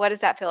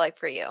does that feel like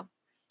for you?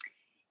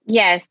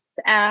 Yes.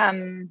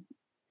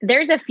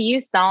 There's a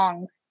few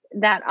songs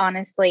that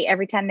honestly,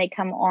 every time they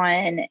come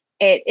on,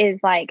 it is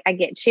like I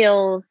get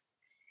chills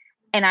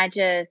and I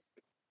just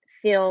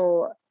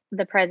feel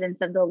the presence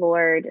of the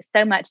Lord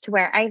so much to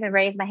where I even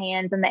raise my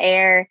hands in the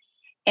air.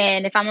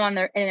 And if I'm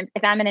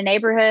if I'm in a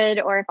neighborhood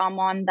or if I'm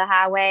on the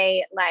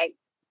highway, like,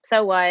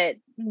 so what?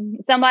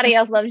 Somebody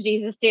else loves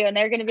Jesus too. And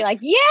they're going to be like,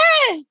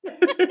 yes.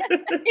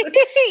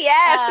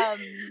 Yes.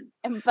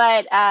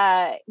 But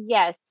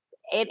yes,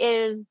 it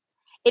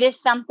is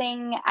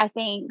something, I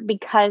think,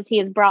 because he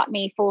has brought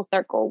me full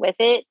circle with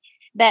it,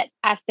 that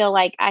I feel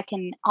like I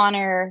can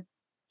honor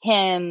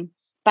him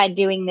by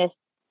doing this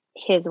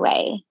his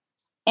way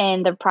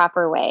and the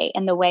proper way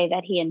and the way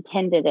that he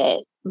intended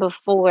it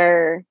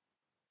before,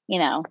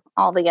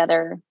 all the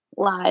other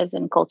lies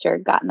and culture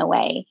got in the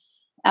way.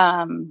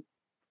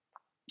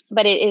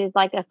 But it is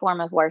like a form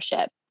of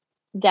worship,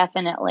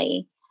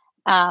 definitely.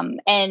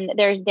 And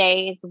there's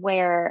days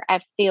where I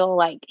feel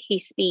like he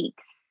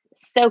speaks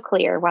so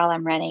clear while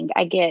I'm running.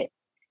 I get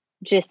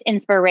just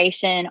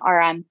inspiration,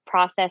 or I'm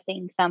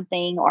processing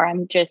something, or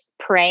I'm just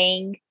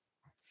praying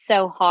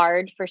so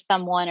hard for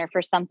someone or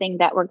for something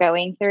that we're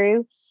going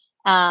through.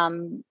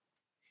 It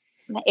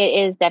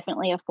is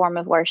definitely a form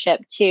of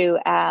worship too.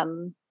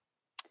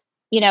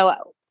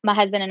 My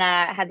husband and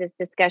I had this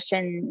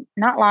discussion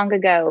not long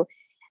ago.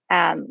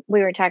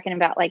 We were talking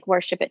about like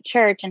worship at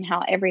church and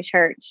how every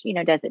church,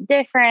 does it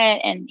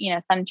different. And,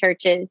 some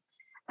churches,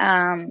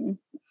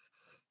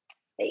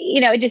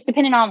 just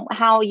depending on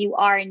how you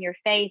are in your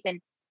faith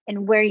and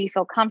where you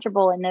feel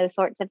comfortable and those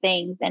sorts of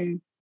things.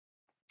 And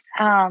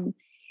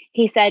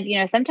he said,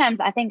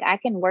 sometimes I think I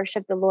can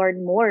worship the Lord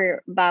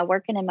more by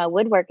working in my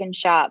woodworking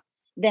shop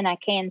than I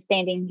can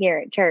standing here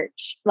at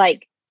church,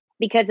 like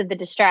because of the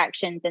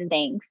distractions and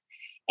things.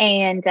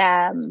 And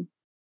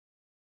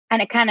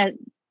it kind of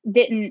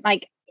didn't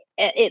like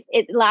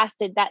it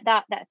lasted that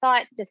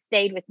thought just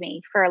stayed with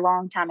me for a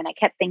long time. And I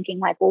kept thinking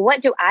like, well,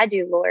 what do I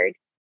do, Lord,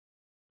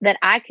 that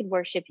I could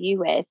worship you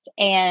with?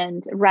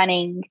 And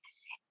running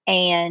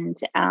and,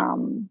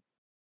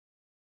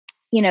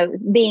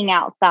 being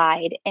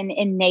outside and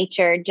in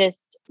nature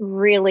just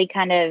really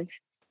kind of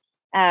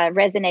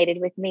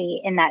resonated with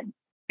me in that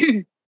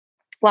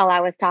while I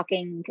was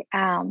talking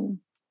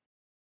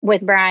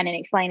with Brian and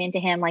explaining to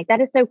him, like,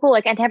 that is so cool.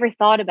 Like, I never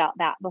thought about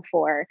that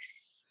before.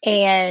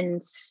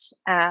 And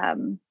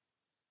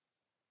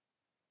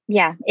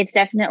it's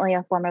definitely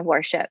a form of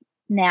worship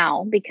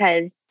now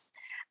because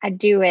I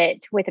do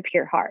it with a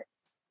pure heart.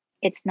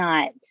 It's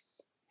not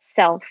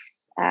self,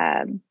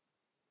 I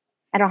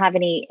don't have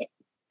any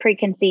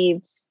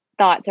preconceived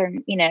thoughts or,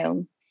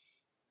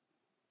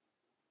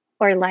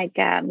 or like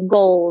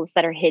goals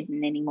that are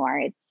hidden anymore.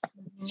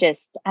 It's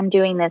just, I'm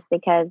doing this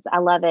because I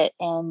love it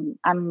and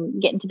I'm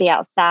getting to be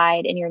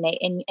outside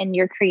in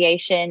your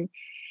creation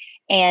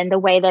and the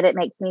way that it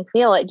makes me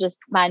feel. It just,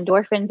 my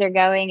endorphins are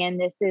going, and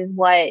this is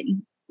what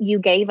you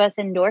gave us,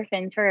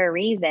 endorphins, for a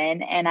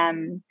reason. And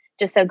I'm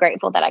just so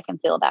grateful that I can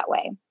feel that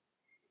way.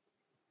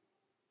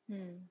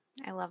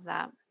 I love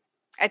that.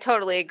 I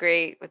totally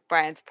agree with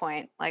Brian's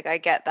point. Like, I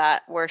get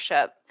that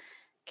worship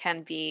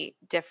can be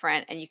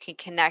different and you can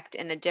connect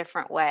in a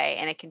different way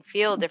and it can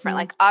feel different.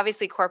 Like,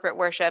 obviously corporate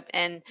worship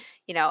in,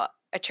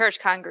 a church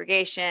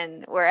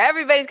congregation where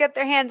everybody's got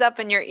their hands up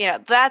and you're,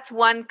 that's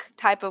one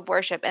type of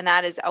worship. And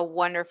that is a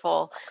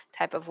wonderful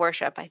type of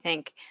worship. I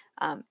think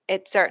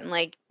it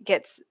certainly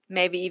gets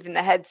maybe even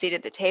the head seat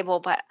at the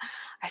table, but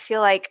I feel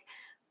like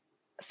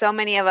so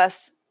many of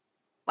us,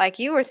 like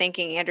you were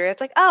thinking, Andrea, it's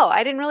like, oh,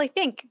 I didn't really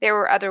think there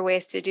were other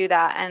ways to do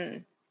that.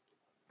 And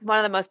one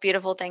of the most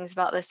beautiful things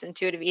about this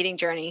intuitive eating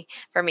journey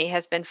for me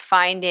has been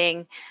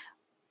finding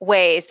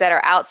ways that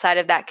are outside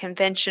of that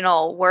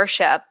conventional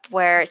worship,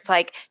 where it's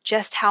like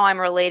just how I'm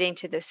relating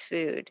to this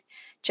food,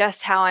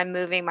 just how I'm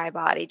moving my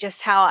body,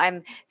 just how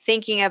I'm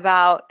thinking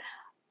about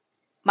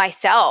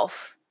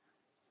myself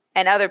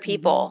and other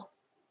people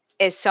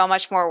is so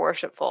much more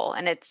worshipful.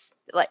 And it's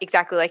like,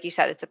 exactly like you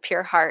said, it's a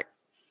pure heart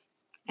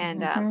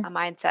and a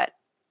mindset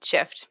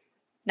shift.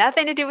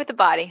 Nothing to do with the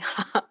body,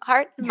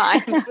 heart and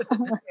mind.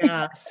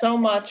 Yeah, so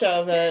much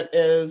of it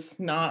is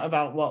not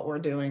about what we're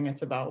doing.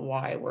 It's about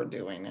why we're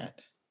doing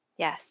it.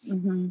 Yes.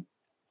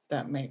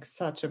 That makes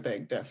such a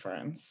big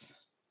difference.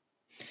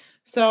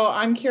 So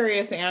I'm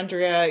curious,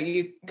 Andrea,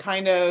 you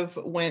kind of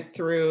went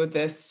through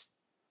this.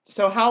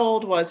 So how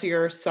old was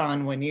your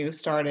son when you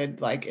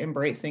started like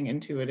embracing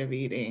intuitive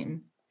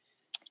eating?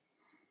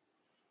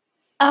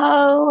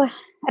 Oh,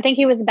 I think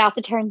he was about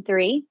to turn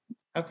 3.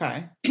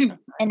 Okay.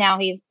 And now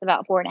he's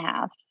about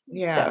 4.5.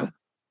 Yeah.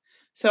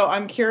 So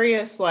I'm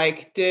curious,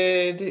 like,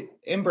 did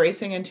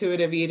embracing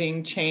intuitive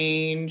eating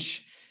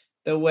change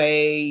the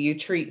way you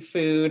treat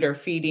food or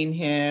feeding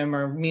him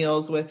or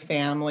meals with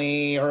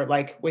family or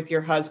like with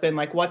your husband?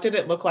 Like, what did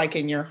it look like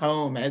in your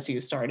home as you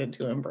started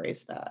to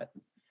embrace that?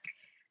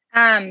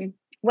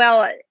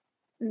 Well,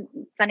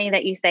 funny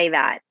that you say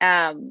that,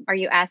 or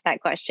you asked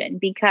that question,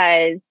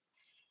 because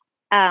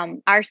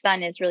our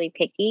son is really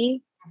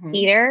picky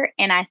eater,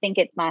 and I think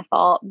it's my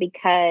fault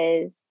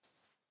because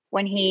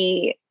when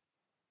he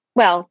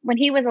was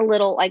a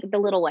little, like the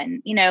little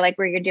one, like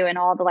where you're doing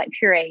all the like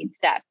pureed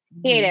stuff,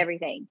 he ate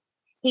everything.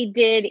 He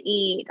did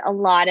eat a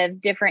lot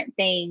of different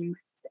things,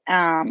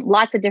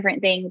 lots of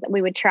different things that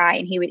we would try,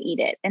 and he would eat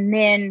it. And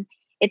then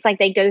it's like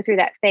they go through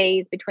that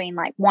phase between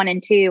like 1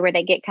 and 2 where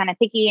they get kind of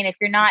picky. And if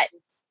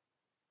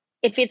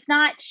it's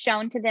not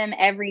shown to them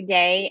every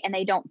day and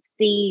they don't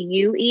see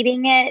you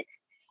eating it,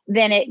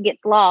 then it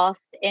gets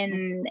lost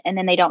and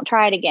then they don't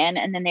try it again.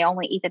 And then they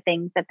only eat the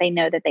things that they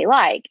know that they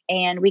like.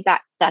 And we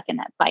got stuck in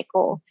that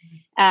cycle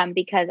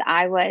because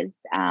I was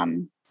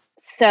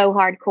so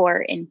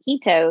hardcore in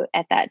keto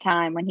at that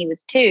time when he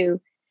was 2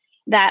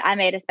 that I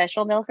made a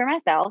special meal for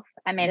myself.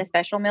 I made a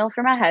special meal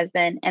for my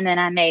husband, and then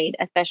I made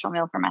a special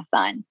meal for my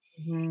son.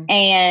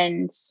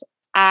 And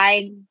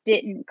I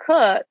didn't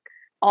cook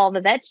all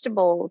the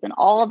vegetables and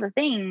all the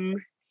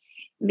things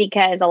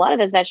because a lot of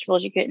those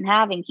vegetables you couldn't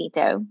have in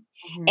keto.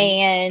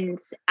 And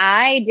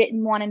I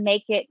didn't want to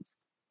make it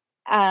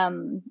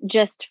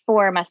just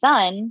for my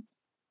son,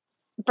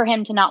 for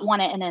him to not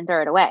want it and then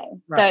throw it away.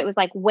 Right. So it was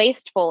like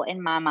wasteful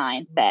in my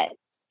mindset.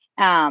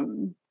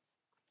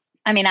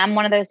 I mean, I'm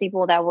one of those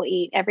people that will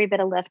eat every bit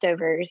of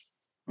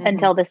leftovers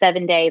until the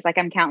 7 days. Like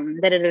I'm counting.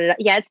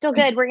 Yeah, it's still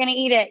good. We're going to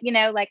eat it.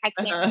 Like I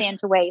can't stand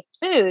to waste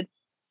food.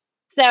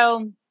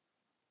 So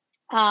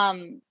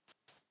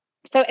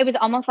it was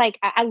almost like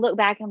I look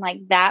back and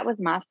like, that was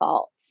my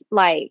fault.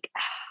 Like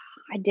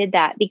I did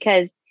that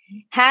because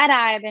had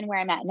I been where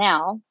I'm at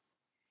now,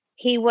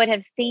 he would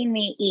have seen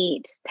me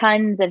eat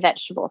tons of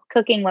vegetables,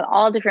 cooking with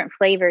all different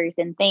flavors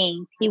and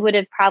things. He would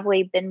have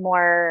probably been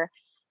more,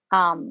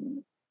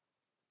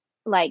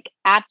 like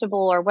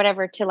aptable or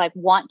whatever to like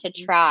want to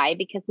try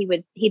because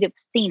he'd have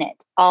seen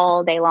it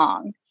all day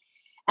long.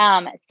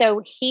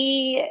 So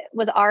he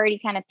was already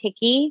kind of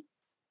picky.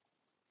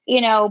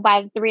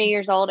 By 3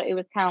 years old, it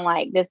was kind of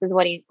like, this is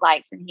what he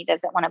likes and he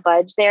doesn't want to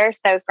budge there.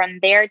 So from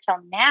there till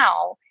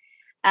now,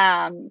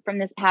 from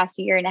this past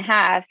 1.5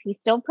 years, he's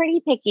still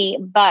pretty picky,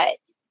 but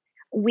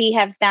we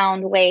have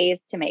found ways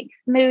to make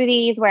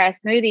smoothies, whereas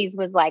smoothies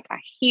was like a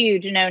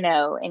huge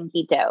no-no in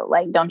keto.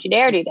 Like, don't you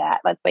dare do that.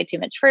 That's way too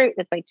much fruit.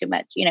 That's way too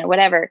much,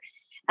 whatever.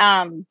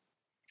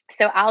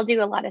 So I'll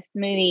do a lot of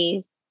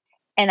smoothies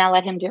and I'll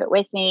let him do it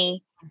with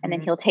me and then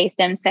he'll taste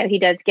them. So he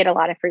does get a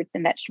lot of fruits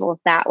and vegetables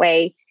that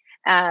way.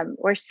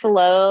 We're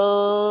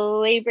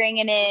slowly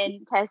bringing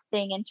in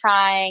testing and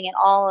trying and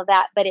all of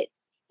that, but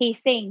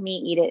he's seeing me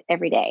eat it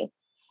every day.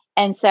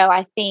 And so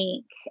I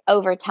think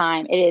over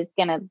time it is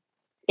going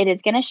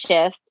to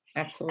shift.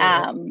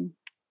 Absolutely.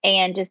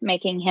 And just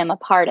making him a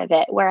part of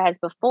it. Whereas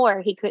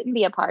before he couldn't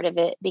be a part of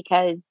it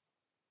because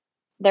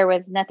there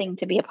was nothing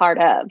to be a part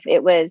of.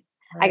 It was,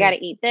 right. I got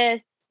to eat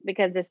this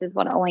because this is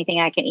the only thing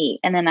I can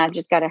eat. And then I've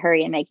just got to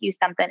hurry and make you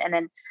something. And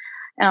then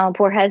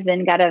poor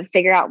husband got to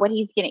figure out what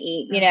he's going to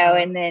eat,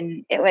 and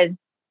then it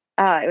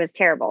was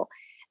terrible.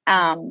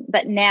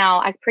 But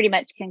now I pretty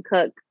much can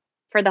cook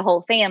for the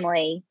whole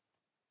family.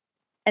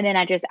 And then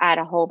I just add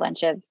a whole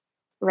bunch of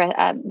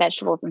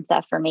vegetables and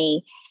stuff for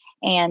me.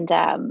 And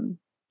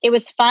it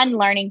was fun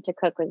learning to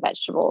cook with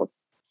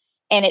vegetables.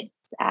 And it's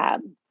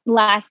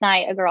last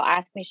night, a girl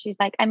asked me, she's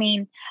like, I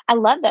mean, I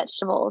love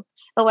vegetables,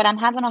 but what I'm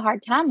having a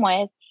hard time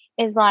with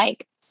is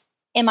like,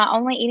 am I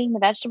only eating the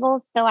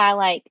vegetables so I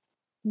like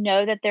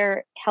know that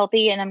they're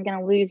healthy and I'm going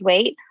to lose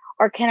weight,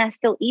 or can I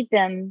still eat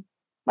them?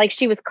 Like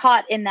she was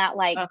caught in that,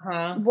 like,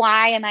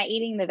 why am I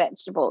eating the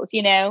vegetables?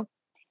 And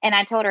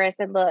I told her, I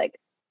said, look,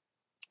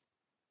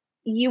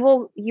 you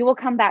will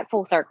come back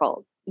full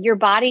circle. Your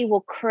body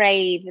will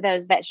crave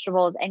those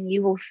vegetables and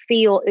you will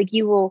feel like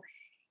you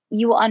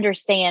will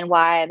understand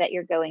why that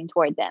you're going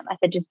toward them. I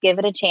said, just give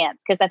it a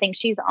chance. Cause I think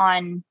she's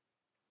on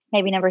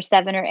maybe number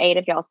 7 or 8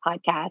 of y'all's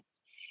podcast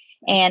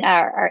and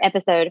our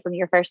episode from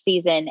your first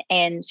season.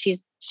 And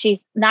she's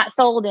not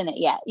sold in it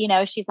yet.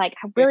 She's like,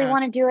 I really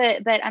want to do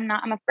it, but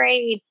I'm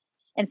afraid.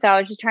 And so I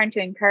was just trying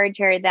to encourage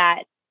her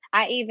that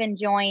I even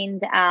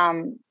joined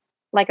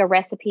like a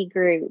recipe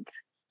group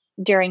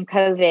during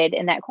COVID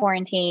in that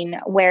quarantine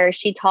where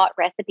she taught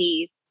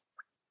recipes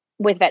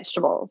with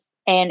vegetables.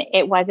 And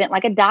it wasn't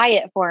like a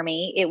diet for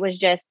me. It was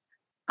just,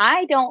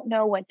 I don't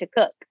know what to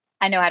cook.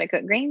 I know how to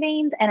cook green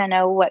beans and I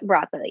know what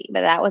broccoli,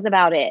 but that was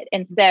about it.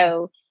 And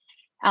so,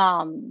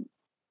 I'm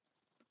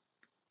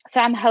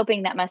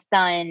hoping that my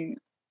son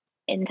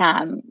in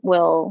time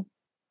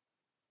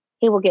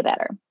he will get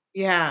better.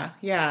 Yeah.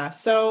 Yeah.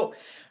 So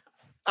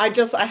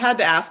I had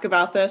to ask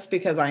about this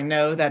because I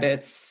know that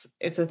it's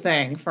a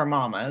thing for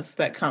mamas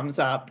that comes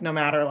up no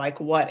matter like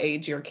what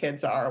age your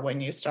kids are when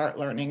you start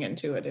learning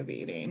intuitive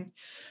eating.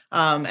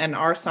 And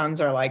our sons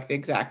are like the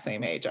exact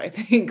same age, I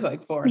think,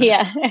 like 4.5.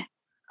 Yeah.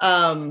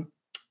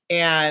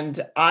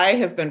 And I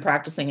have been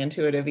practicing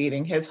intuitive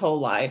eating his whole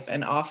life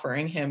and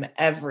offering him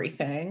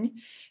everything.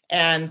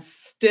 And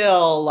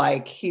still,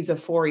 like, he's a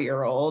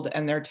 4-year-old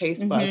and their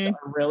taste buds Mhm.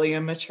 are really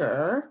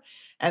immature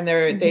and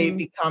they Mhm.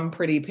 become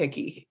pretty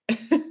picky.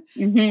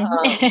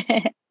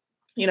 Mhm.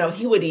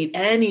 He would eat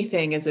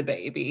anything as a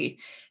baby.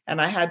 And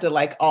I had to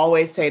like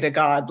always say to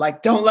God,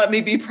 like, don't let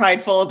me be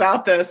prideful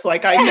about this.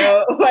 Like, I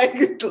know,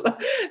 like,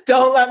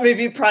 don't let me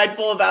be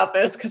prideful about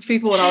this. Cause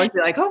people would always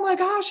be like, oh my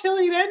gosh, he'll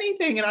eat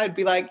anything. And I'd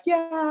be like,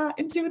 yeah,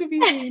 intuitive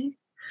eating.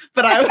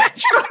 But I would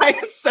try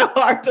so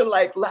hard to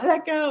like, let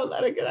it go,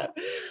 let it go.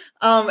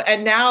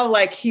 And now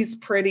like, he's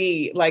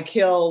pretty, like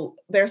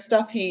there's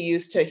stuff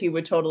he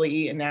would totally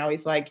eat. And now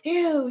he's like,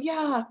 ew,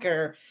 yuck.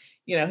 Or,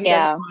 he doesn't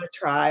Yeah. want to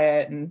try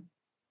it. And,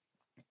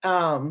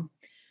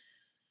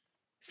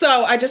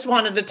 so I just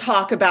wanted to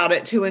talk about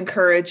it to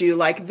encourage you,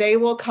 like they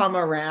will come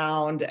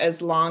around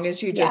as long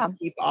as you Yeah. just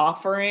keep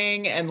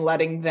offering and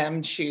letting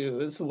them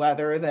choose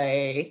whether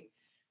they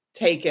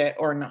take it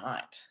or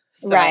not.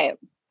 So, Right.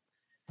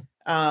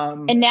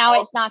 And now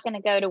I'll- it's not going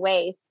to go to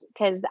waste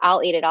because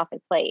I'll eat it off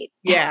his plate.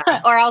 yeah,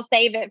 Or I'll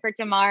save it for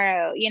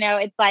tomorrow.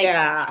 It's like,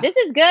 yeah, this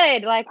is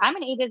good. Like, I'm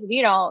going to eat this if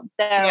you don't.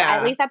 So at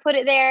yeah, least I put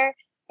it there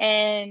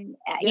and,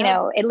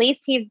 yep, at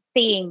least he's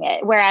seeing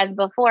it. Whereas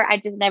before I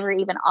just never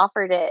even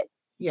offered it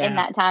in yeah,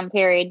 that time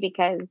period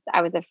because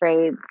I was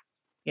afraid it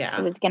yeah,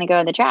 was going to go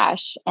in the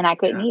trash and I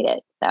couldn't yeah. eat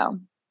it. So,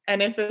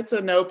 And if it's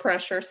a no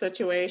pressure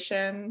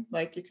situation,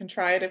 like you can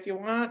try it if you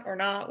want or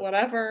not,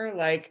 whatever,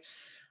 like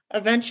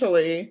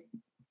eventually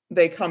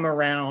they come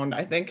around.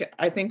 I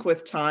think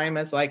with time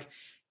as like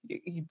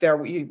they're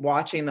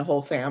watching the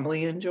whole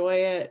family enjoy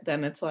it,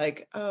 then it's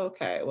like, oh,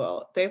 okay,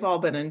 well, they've all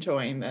been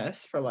enjoying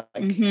this for like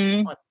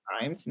mhm. 20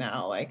 times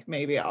now. Like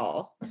maybe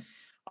I'll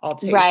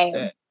taste Right.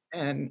 it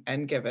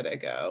and give it a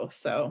go.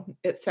 So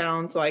it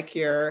sounds like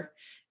you're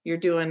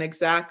doing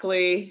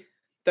exactly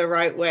the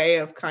right way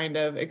of kind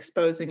of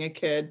exposing a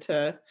kid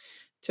to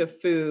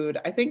food.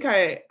 I think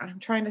I'm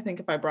trying to think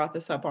if I brought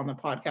this up on the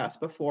podcast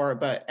before,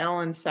 but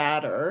Ellen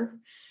Satter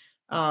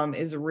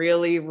is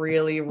really,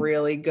 really,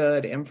 really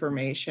good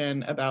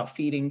information about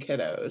feeding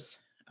kiddos.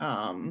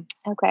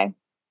 Okay.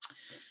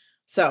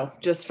 So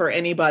just for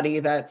anybody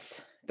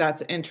that's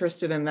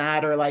interested in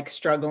that or like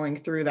struggling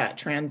through that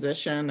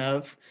transition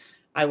of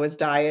I was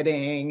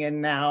dieting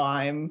and now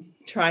I'm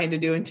trying to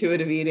do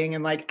intuitive eating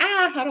and like,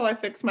 how do I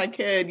fix my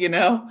kid?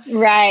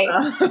 Right.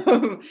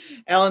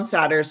 Ellen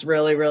Satter's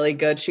really, really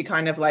good. She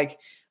kind of like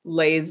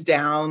lays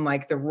down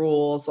like the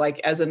rules, like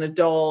as an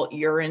adult,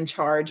 you're in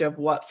charge of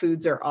what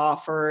foods are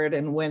offered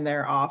and when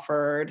they're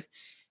offered.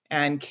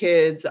 And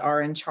kids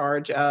are in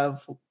charge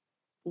of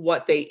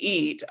what they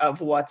eat,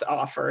 of what's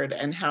offered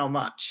and how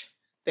much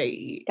they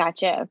eat.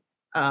 Gotcha.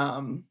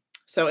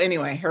 So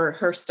anyway,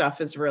 her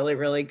stuff is really,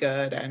 really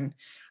good. And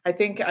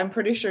I'm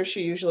pretty sure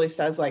she usually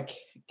says like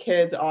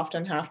kids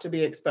often have to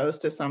be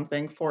exposed to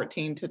something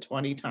 14 to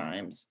 20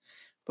 times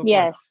before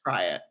Yes. they'll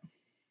try it.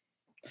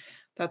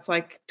 That's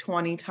like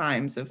 20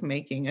 times of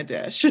making a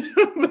dish.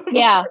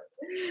 Yeah.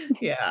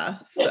 Yeah.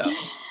 So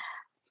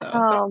that's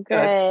Oh, good.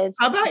 good.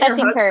 How about your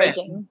That's husband?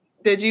 encouraging.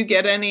 Did you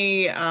get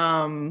any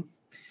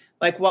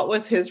like what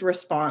was his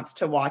response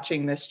to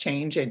watching this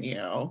change in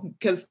you?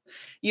 Because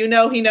he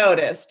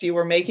noticed you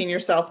were making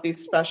yourself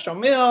these special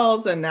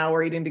meals and now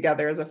we're eating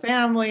together as a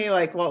family.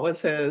 Like what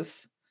was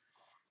his?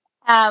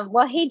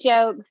 Well, he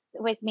jokes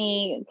with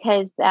me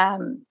because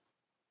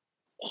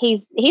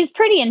he's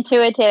pretty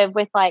intuitive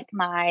with like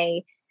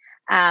my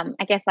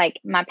I guess like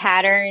my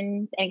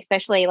patterns and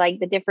especially like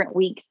the different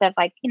weeks of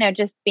like,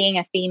 just being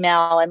a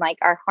female and like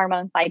our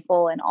hormone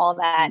cycle and all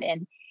that.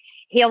 And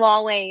he'll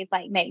always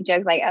like make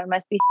jokes like, oh, it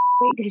must be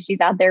because she's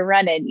out there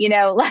running,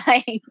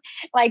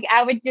 like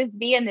I would just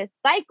be in this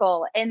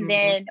cycle. And Mhm.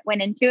 then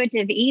when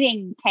intuitive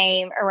eating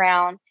came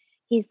around,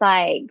 he's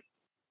like,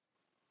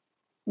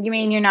 you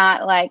mean you're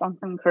not like on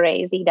some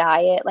crazy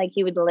diet? Like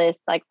he would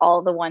list like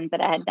all the ones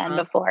that I had done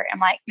Uh-huh. before. I'm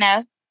like, no.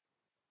 And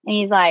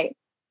he's like,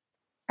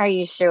 are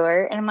you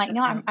sure? And I'm like,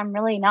 no, Uh-huh. I'm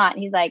really not.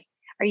 And he's like,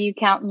 are you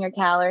counting your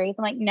calories?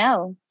 I'm like,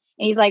 no.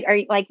 And he's like, are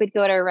you like, we'd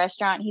go to a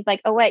restaurant. He's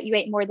like, oh, what? You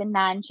ate more than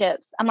 9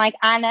 chips. I'm like,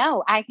 I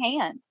know, I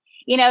can,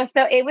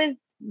 so it was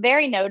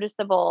very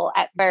noticeable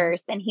at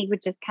first. And he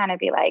would just kind of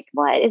be like,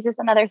 what is this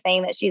another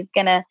thing that she's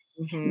going to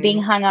being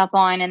Mhm. hung up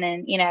on? And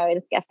then,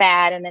 it's a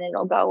fad and then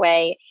it'll go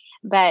away.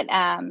 But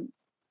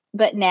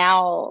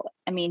now,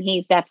 I mean,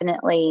 he's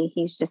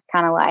just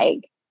kind of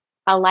like,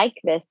 I like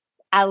this.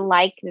 I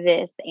like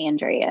this,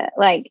 Andrea.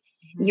 Like,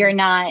 you're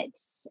Mhm.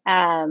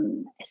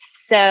 not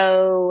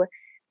so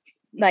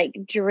like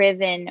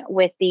driven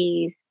with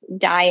these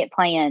diet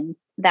plans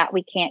that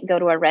we can't go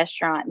to a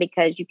restaurant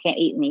because you can't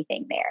eat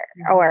anything there.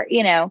 Mhm. Or,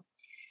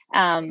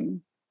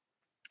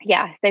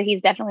 yeah. So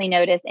he's definitely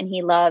noticed and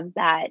he loves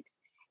that.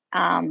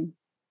 Um,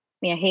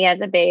 he has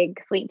a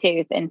big sweet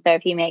tooth. And so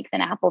if he makes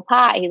an apple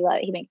pie,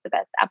 he makes the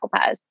best apple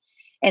pies.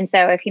 And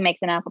so if he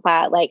makes an apple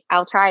pie, like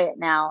I'll try it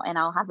now and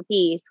I'll have a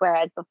piece.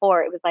 Whereas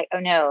before it was like, oh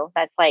no,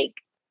 that's like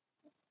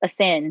a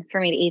sin for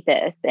me to eat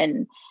this.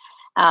 And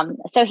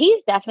so he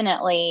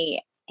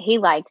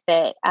likes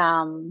it.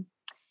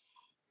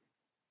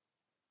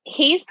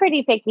 He's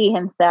pretty picky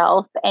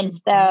himself. And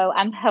so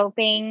I'm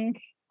hoping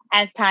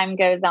as time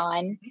goes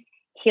on,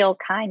 he'll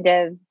kind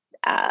of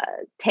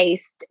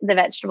taste the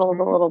vegetables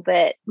a little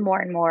bit more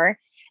and more.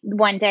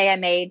 One day I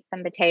made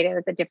some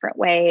potatoes a different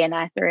way and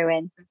I threw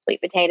in some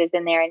sweet potatoes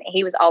in there. And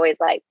he was always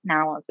like, no, I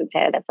don't want sweet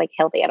potato. That's like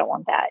healthy. I don't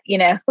want that,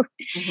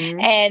 Mm-hmm.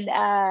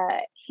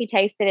 And he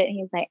tasted it and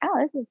he was like,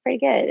 oh, this is pretty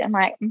good. I'm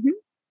like,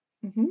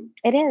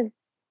 it is.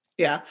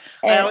 Yeah.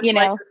 I always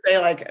like to say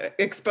like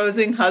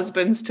exposing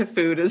husbands to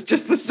food is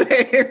just the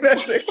same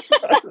as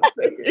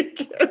exposing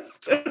kids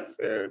to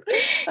food.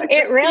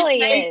 It really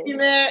is.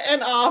 Making it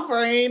and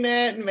offering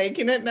it and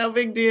making it no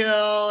big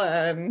deal.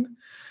 And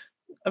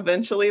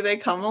eventually they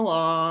come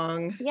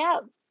along. Yeah.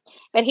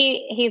 But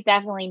he's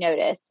definitely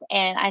noticed.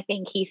 And I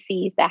think he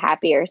sees the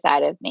happier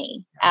side of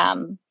me.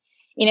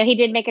 He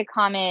did make a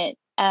comment.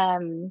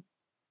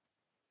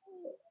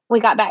 We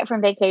got back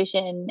from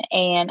vacation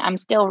and I'm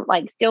still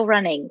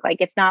running. Like,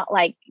 it's not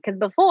like, because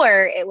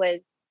before it was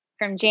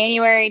from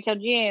January till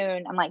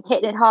June, I'm like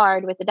hitting it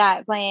hard with the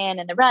diet plan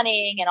and the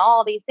running and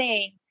all these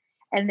things.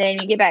 And then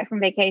you get back from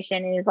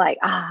vacation and it's like,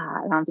 I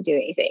don't have to do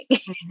anything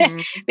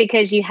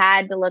because you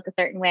had to look a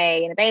certain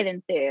way in a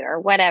bathing suit or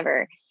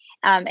whatever.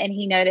 And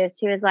he noticed,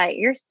 he was like,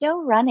 you're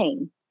still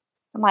running.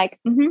 I'm like,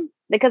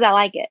 because I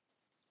like it,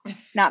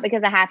 not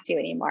because I have to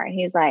anymore. And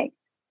he's like,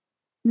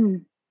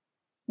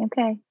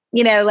 okay.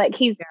 Like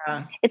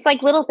it's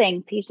like little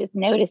things he's just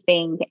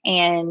noticing.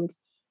 And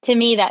to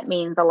me, that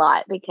means a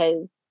lot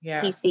because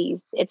he sees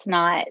it's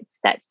not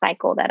that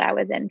cycle that I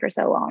was in for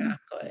so long.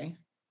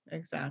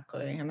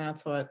 Exactly. And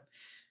that's what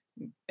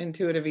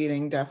intuitive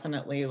eating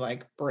definitely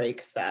like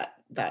breaks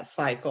that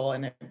cycle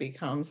and it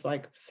becomes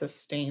like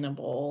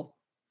sustainable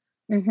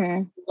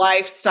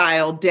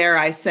lifestyle, dare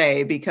I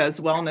say,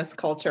 because wellness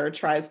culture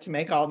tries to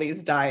make all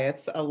these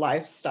diets a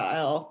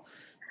lifestyle.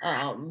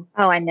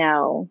 I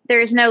know.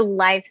 There's no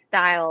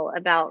lifestyle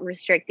about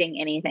restricting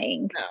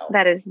anything. No.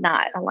 That is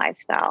not a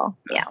lifestyle.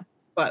 No. Yeah.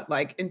 But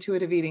like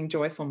intuitive eating,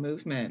 joyful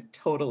movement,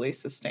 totally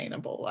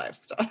sustainable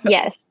lifestyle.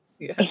 Yes.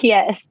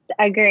 Yes.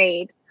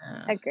 Agreed.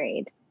 Yeah.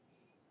 Agreed.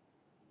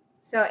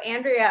 So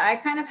Andrea, I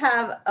kind of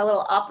have a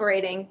little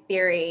operating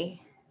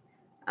theory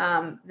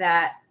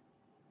that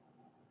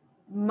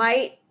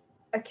might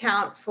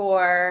account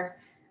for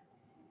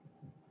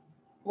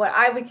what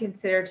I would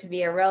consider to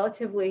be a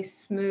relatively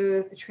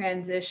smooth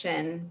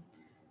transition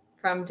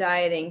from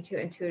dieting to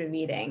intuitive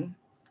eating.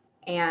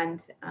 And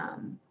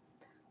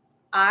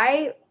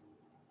I,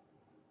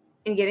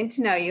 in getting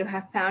to know you,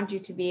 have found you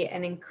to be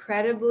an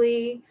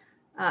incredibly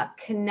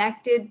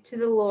connected to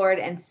the Lord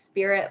and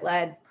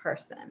spirit-led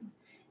person.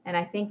 And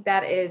I think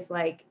that is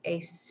like a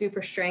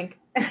super strength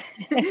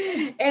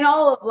in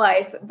all of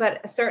life,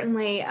 but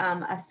certainly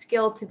a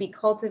skill to be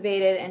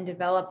cultivated and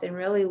developed and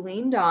really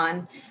leaned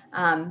on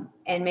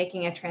in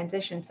making a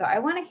transition. So I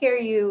want to hear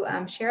you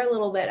share a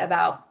little bit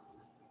about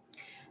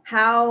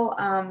how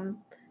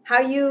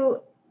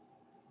you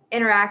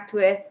interact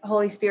with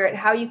Holy Spirit,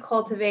 how you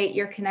cultivate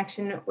your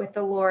connection with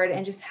the Lord,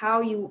 and just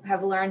how you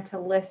have learned to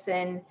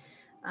listen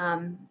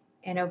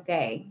and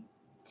obey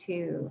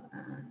to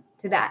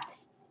that.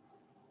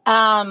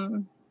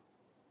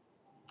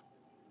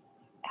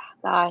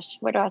 Gosh,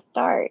 where do I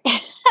start?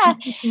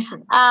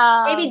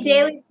 Maybe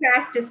daily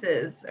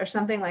practices or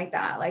something like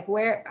that. Like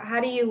how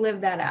do you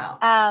live that out?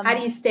 How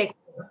do you stay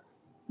close?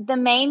 The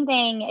main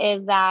thing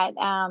is that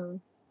I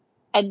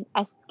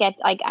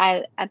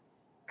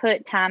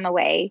put time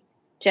away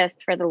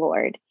just for the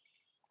Lord.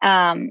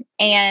 And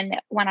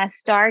when I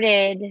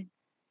started,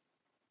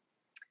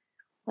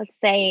 let's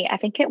say,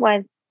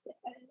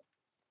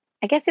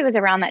 I guess it was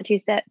around that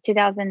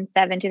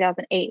 2007,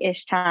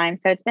 2008-ish time.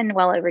 So it's been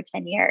well over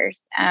 10 years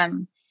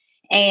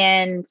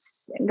and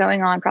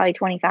going on probably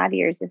 25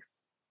 years if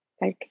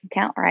I can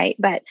count right.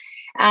 But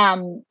I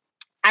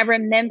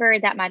remember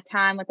that my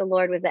time with the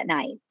Lord was at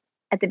night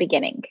at the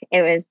beginning.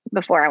 It was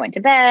before I went to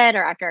bed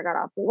or after I got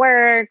off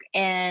work.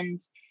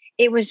 And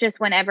it was just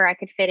whenever I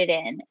could fit it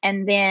in.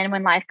 And then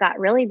when life got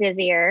really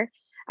busier,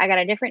 I got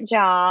a different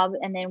job.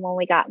 And then when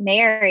we got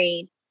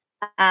married,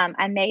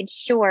 I made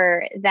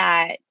sure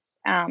that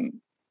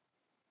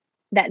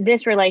that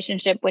this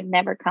relationship would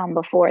never come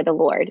before the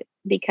Lord,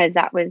 because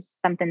that was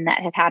something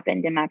that had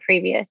happened in my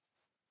previous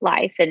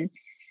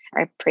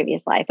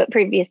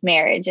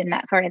marriage and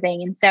that sort of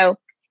thing. And so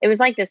it was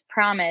like this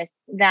promise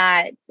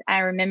that I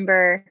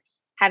remember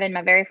having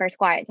my very first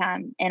quiet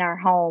time in our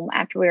home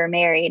after we were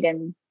married,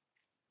 and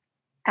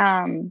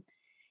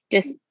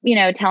just,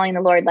 telling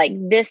the Lord, like,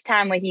 this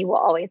time with you will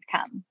always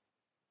come.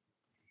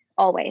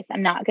 Always.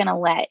 I'm not going to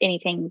let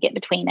anything get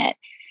between it.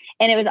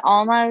 And it was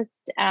almost,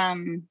 I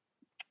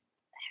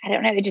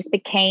don't know, it just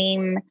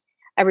became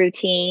a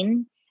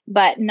routine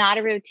but not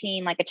a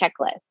routine like a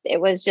checklist. It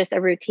was just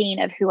a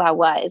routine of who I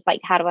was, like,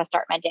 how do I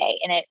start my day?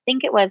 And I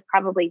think it was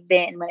probably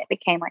then when it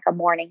became like a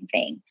morning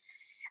thing.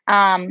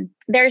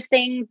 There's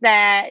things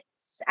that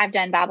I've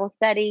done Bible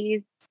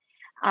studies.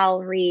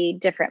 I'll read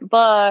different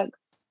books.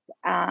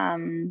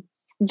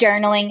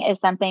 Journaling is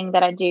something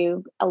that I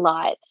do a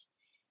lot.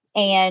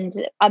 And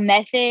a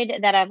method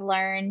that I've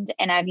learned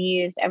and I've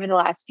used over the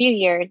last few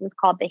years is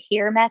called the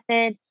HEAR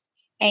method.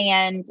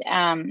 And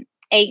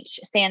H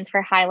stands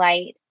for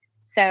highlight.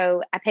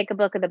 So I pick a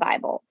book of the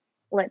Bible,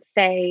 let's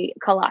say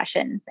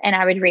Colossians, and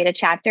I would read a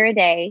chapter a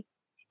day,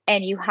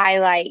 and you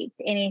highlight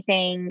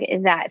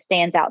anything that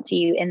stands out to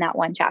you in that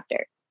one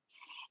chapter.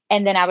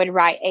 And then I would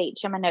write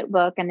H on my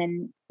notebook and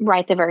then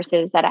write the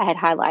verses that I had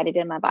highlighted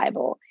in my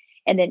Bible.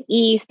 And then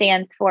E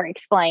stands for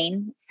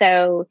explain.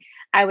 So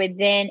I would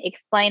then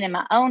explain in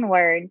my own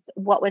words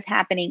what was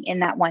happening in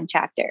that one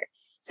chapter.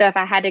 So if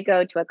I had to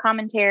go to a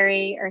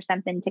commentary or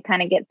something to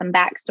kind of get some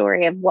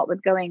backstory of what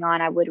was going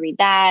on, I would read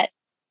that.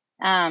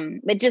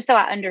 But just so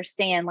I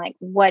understand, like,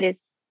 what is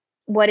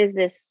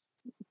this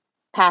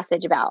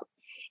passage about?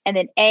 And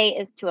then A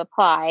is to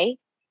apply.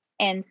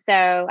 And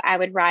so I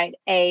would write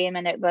A in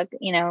my notebook,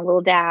 a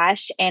little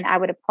dash, and I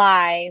would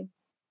apply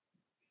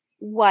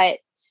what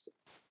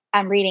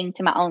I'm reading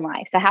to my own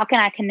life. So how can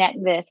I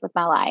connect this with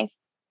my life?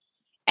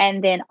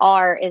 And then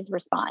R is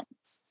response.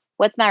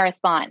 What's my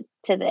response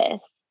to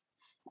this?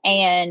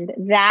 And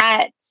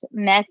that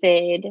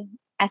method,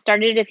 I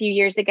started it a few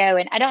years ago,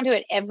 and I don't do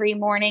it every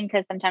morning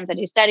because sometimes I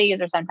do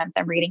studies or sometimes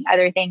I'm reading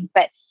other things,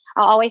 but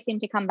I always seem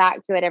to come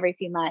back to it every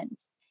few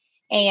months.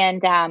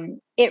 And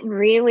it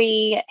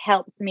really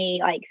helps me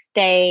like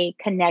stay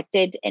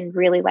connected and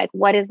really like,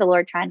 what is the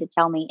Lord trying to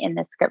tell me in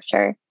this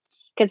scripture?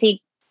 Because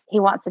he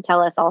wants to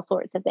tell us all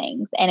sorts of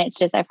things. And it's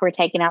just if we're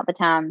taking out the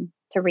time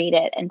to read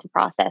it and to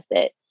process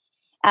it.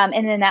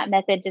 And then that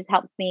method just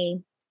helps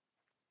me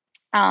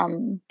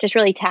just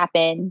really tap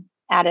in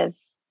out of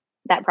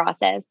that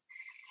process.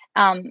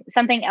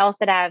 Something else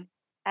that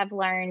I've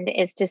learned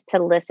is just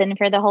to listen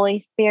for the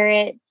Holy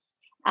Spirit.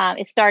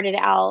 It started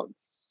out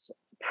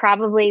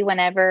probably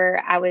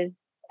whenever I was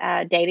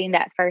dating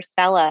that first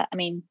fella. I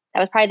mean,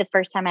 that was probably the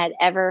first time I had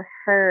ever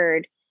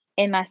heard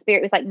in my spirit.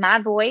 It was like my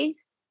voice,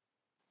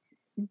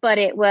 but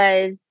it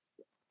was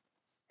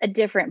a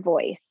different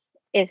voice,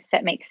 if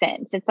that makes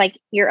sense. It's like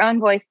your own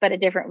voice, but a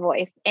different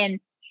voice.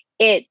 And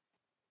it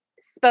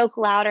spoke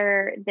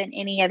louder than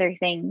any other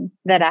thing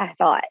that I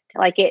thought.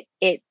 Like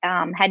it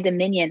had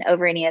dominion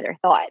over any other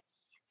thought.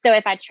 So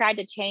if I tried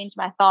to change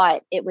my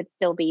thought, it would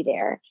still be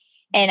there.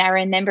 And I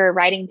remember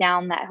writing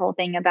down that whole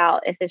thing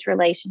about if this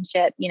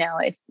relationship,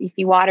 if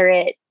you water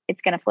it,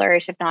 it's going to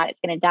flourish. If not, it's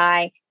going to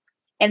die.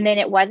 And then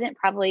it wasn't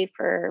probably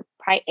for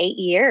 8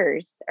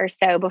 years or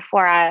so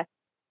before I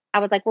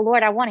was like, well,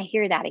 Lord, I want to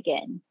hear that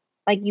again.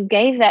 Like you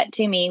gave that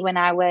to me when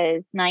I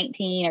was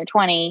 19 or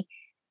 20.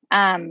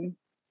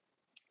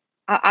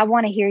 I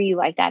want to hear you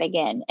like that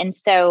again. And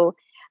so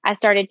I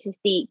started to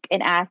seek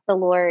and ask the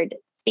Lord,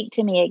 speak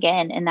to me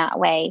again in that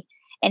way.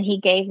 And he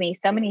gave me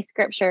so many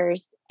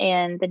scriptures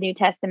in the New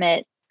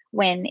Testament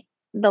when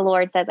the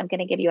Lord says, I'm going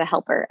to give you a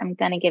helper. I'm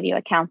going to give you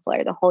a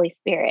counselor, the Holy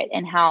Spirit,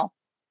 and how,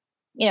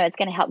 it's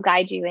going to help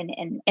guide you.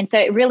 And so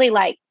it really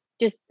like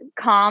just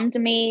calmed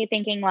me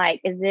thinking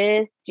like, is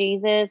this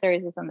Jesus or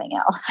is this something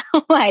else?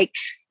 like,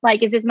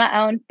 is this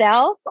my own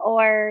self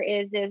or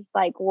is this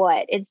like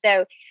what? And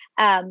so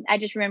I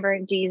just remember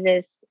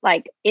Jesus,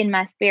 like in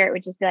my spirit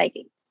would just be like,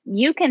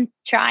 you can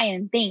try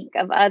and think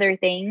of other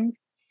things,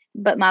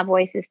 but my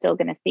voice is still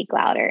going to speak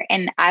louder.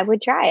 And I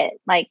would try it.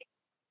 Like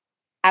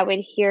I would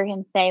hear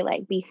him say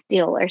like, be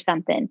still or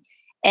something.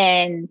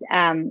 And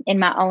in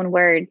my own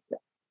words,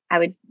 I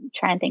would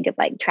try and think of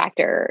like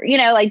tractor,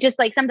 like just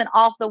like something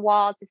off the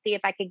wall to see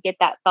if I could get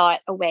that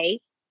thought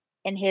away.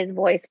 And his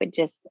voice would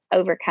just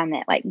overcome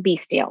it, like be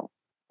still.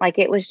 Like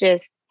it was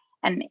just,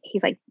 and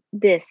he's like,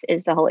 this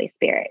is the Holy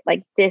Spirit.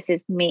 Like this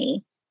is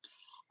me.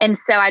 And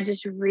so I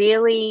just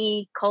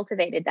really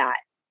cultivated that.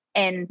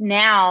 And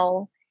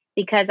now,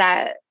 because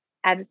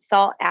I've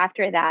sought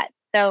after that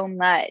so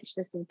much,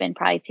 this has been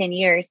probably 10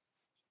 years,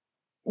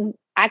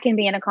 I can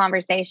be in a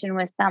conversation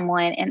with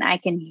someone and I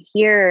can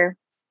hear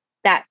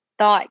that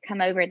thought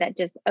come over that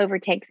just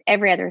overtakes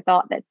every other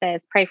thought that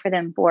says, pray for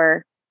them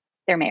for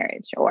their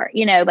marriage. Or,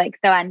 like,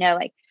 so I know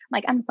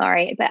like, I'm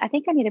sorry, but I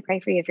think I need to pray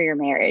for you for your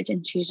marriage.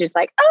 And she's just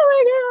like,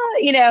 oh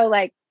my God,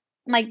 like,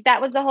 I'm like,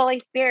 that was the Holy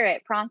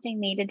Spirit prompting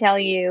me to tell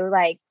you,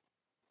 like,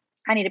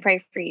 I need to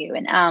pray for you.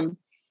 And,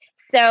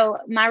 so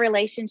my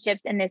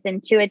relationships and this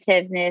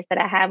intuitiveness that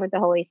I have with the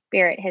Holy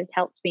Spirit has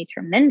helped me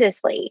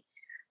tremendously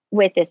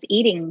with this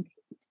eating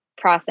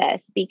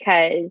process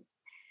because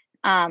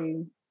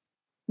of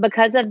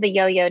the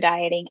yo-yo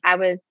dieting, I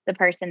was the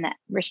person that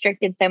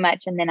restricted so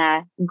much and then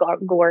I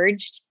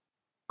gorged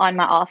on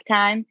my off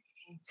time.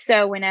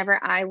 So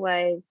whenever I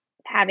was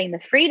having the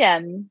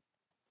freedom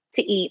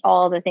to eat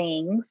all the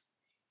things,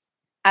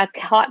 I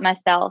caught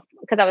myself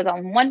because I was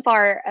on one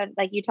part of,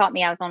 like you taught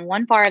me, I was on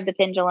one part of the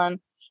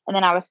pendulum And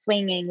then I was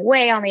swinging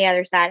way on the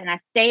other side, and I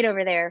stayed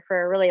over there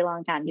for a really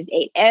long time, just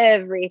ate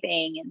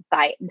everything in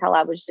sight until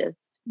I was just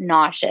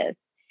nauseous.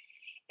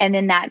 And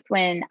then that's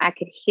when I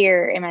could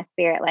hear in my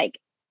spirit, like,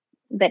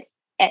 but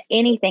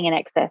anything in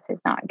excess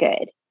is not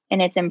good.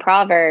 And it's in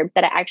Proverbs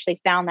that I actually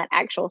found that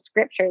actual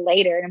scripture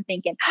later. And I'm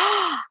thinking,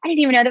 oh, I didn't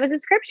even know that was a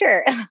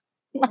scripture.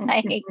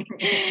 Like,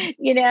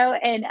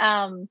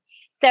 and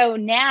so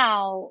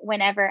now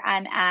whenever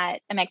I'm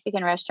at a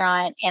Mexican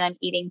restaurant and I'm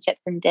eating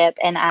chips and dip,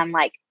 and I'm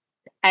like,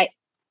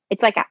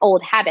 it's like an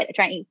old habit. I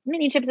try and eat as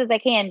many chips as I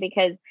can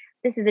because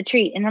this is a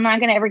treat and I'm not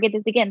going to ever get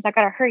this again. So I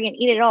got to hurry and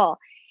eat it all.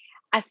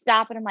 I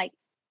stop and I'm like,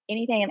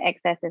 anything in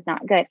excess is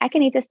not good. I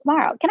can eat this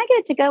tomorrow. Can I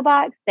get a to-go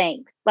box?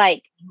 Thanks.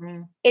 Like,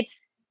 it's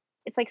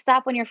like,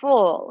 stop when you're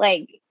full.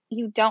 Like,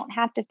 you don't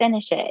have to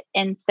finish it.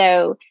 And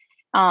so,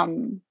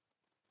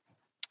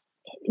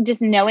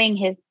 just knowing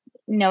his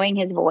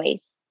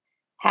voice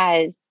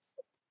has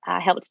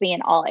helped me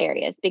in all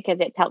areas, because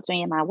it's helped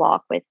me in my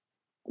walk with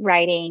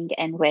writing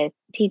and with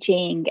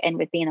teaching and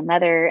with being a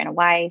mother and a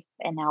wife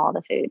and now all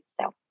the food.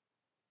 So.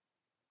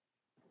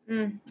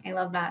 I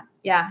love that.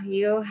 Yeah,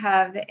 you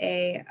have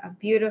a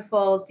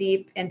beautiful,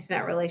 deep,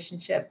 intimate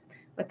relationship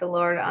with the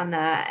Lord on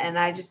that. And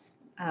I just,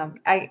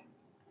 I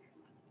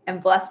am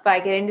blessed by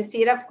getting to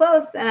see it up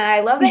close. And I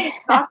love that you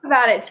talk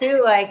about it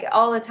too, like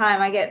all the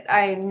time.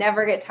 I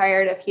never get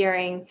tired of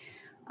hearing.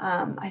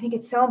 I think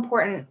it's so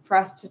important for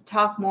us to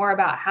talk more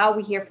about how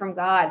we hear from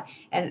God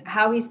and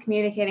how he's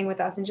communicating with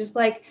us, and just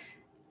like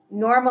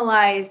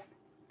normalize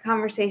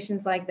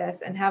conversations like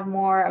this and have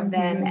more of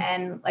them,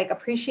 and like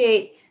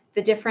appreciate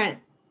the different,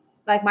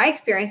 like my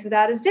experience with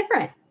that is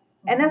different,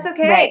 and that's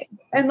okay. Right.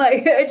 And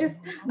like,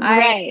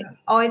 I'm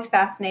always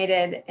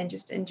fascinated and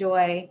just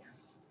enjoy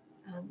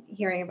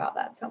hearing about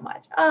that so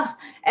much.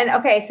 And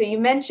okay, so you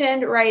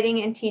mentioned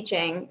writing and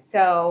teaching.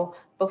 So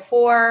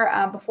before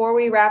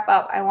we wrap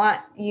up, I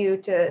want you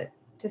to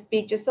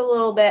speak just a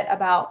little bit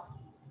about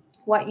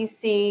what you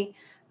see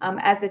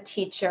as a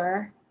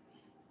teacher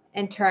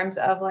in terms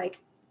of like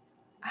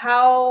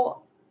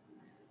how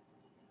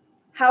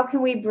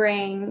can we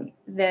bring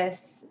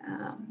this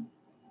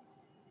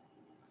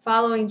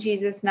following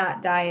Jesus,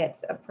 not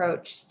diets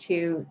approach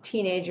to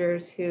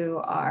teenagers who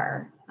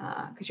are,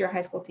 because you're a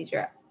high school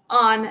teacher,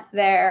 on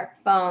their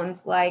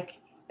phones like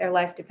their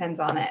life depends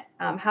on it.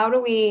 How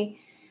do we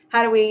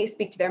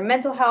speak to their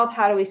mental health?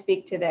 How do we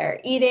speak to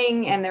their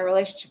eating and their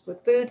relationship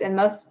with foods, and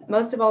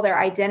most of all their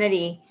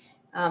identity?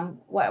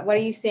 What are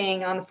you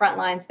seeing on the front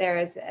lines there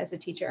as a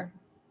teacher?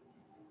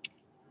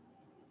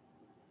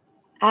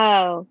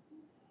 Oh,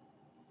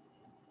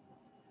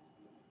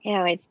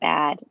 it's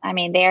bad. I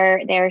mean,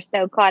 they're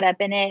so caught up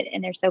in it,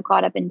 and they're so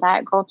caught up in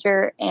diet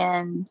culture,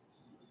 and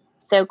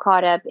so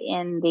caught up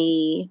in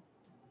the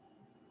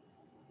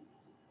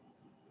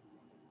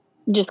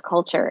just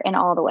culture in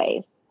all the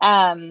ways.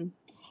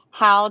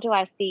 How do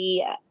I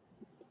see?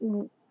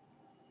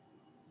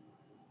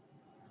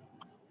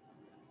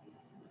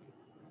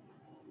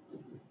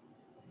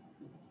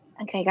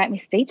 Okay, got me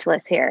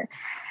speechless here.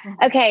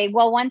 Okay,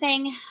 well, one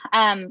thing,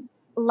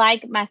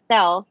 like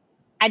myself,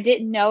 I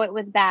didn't know it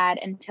was bad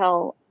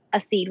until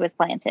a seed was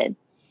planted.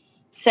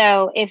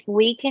 So if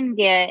we can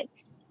get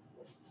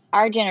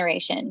our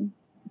generation,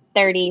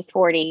 30s,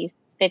 40s,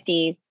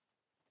 50s,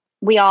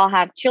 we all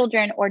have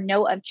children or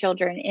know of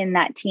children in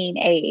that teen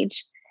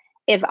age.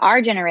 If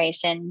our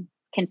generation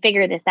can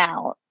figure this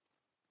out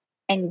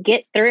and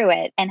get through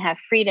it and have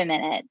freedom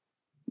in it,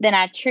 then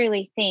I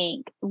truly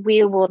think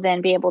we will then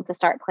be able to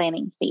start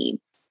planting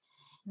seeds.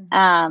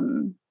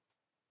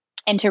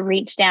 And to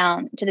reach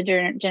down to the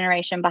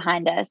generation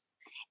behind us.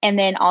 And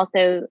then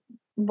also,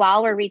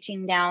 while we're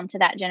reaching down to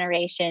that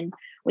generation,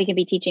 we can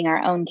be teaching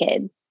our own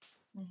kids.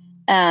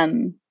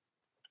 And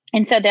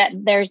so that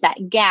there's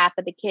that gap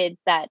of the kids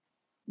that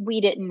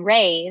we didn't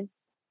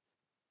raise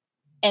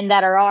and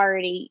that are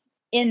already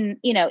in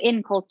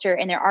culture,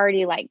 and they're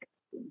already like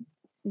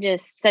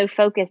just so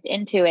focused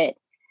into it.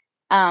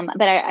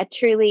 But I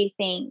truly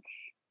think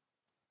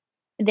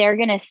they're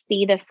going to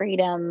see the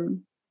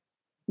freedom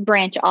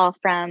branch off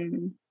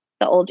from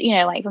the old,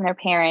 like from their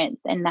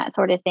parents and that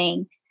sort of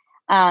thing.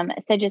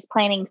 So just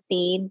planting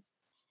seeds.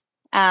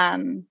 I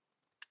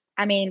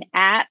mean,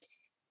 apps,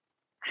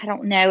 I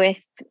don't know if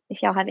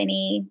y'all have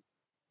any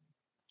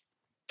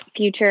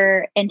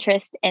future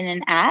interest in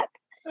an app.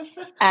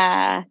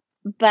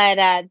 But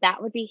that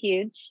would be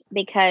huge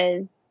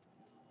because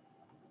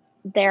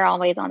they're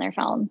always on their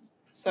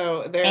phones.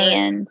 So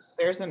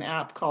there's an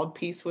app called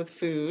Peace with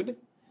Food.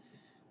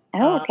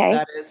 Oh, okay.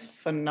 That is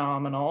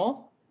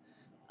phenomenal.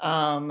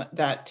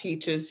 That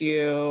teaches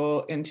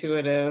you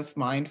intuitive,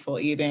 mindful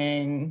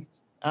eating,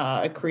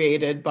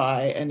 created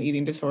by an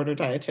eating disorder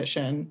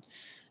dietitian.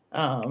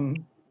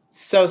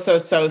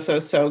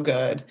 So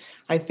good.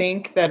 I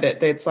think that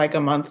it's like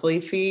a monthly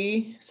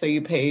fee, so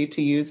you pay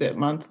to use it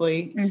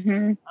monthly.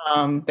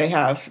 Mm-hmm. They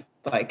have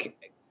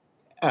like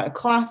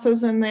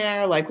classes in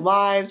there, like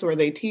lives where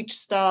they teach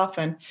stuff,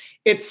 and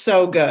it's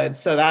so good.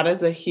 So that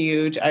is a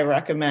huge, I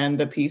recommend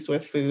the Peace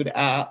with Food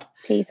app.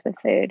 Peace with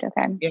Food.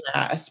 Okay.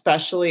 Yeah,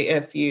 especially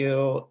if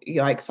you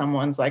like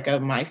someone's like a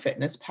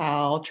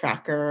MyFitnessPal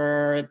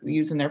tracker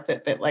using their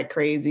Fitbit like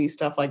crazy,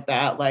 stuff like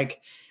that.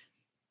 Like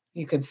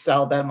you could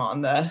sell them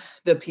on the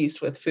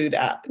Peace with Food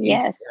app. Yes.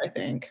 Easier, I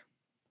think.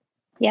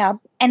 Yeah.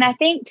 And I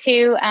think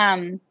too,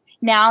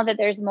 now that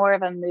there's more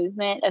of a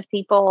movement of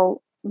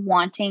people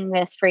wanting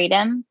this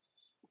freedom,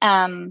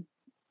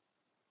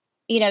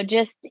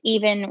 just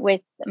even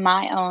with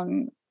my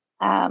own,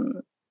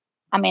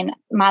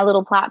 my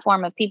little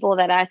platform of people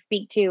that I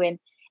speak to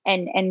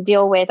and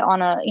deal with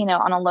on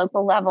a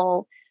local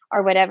level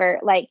or whatever,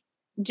 like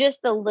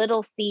just the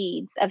little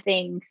seeds of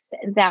things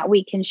that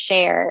we can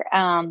share.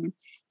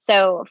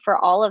 So for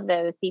all of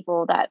those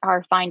people that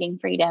are finding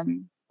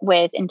freedom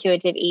with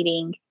intuitive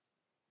eating,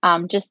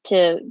 just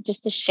to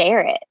share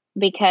it,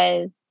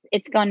 because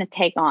it's going to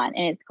take on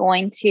and it's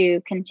going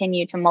to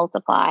continue to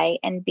multiply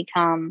and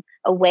become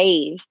a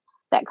wave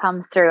that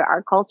comes through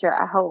our culture,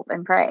 I hope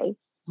and pray.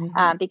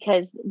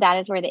 Because that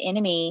is where the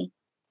enemy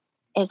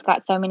has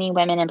got so many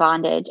women in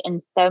bondage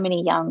and so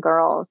many young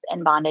girls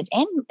in bondage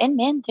and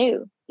men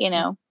too,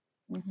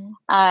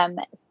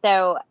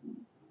 So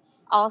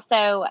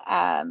also,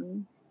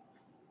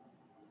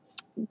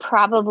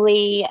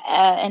 probably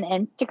an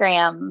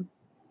Instagram.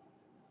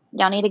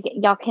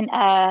 Y'all can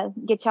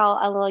get y'all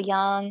a little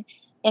young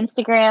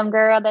Instagram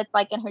girl that's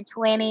like in her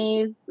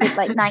 20s, it's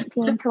like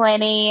 19,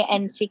 20,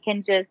 and she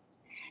can just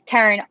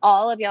turn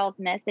all of y'all's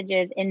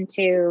messages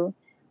into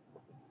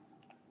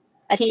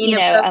a teen.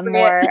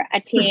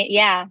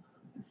 Yeah.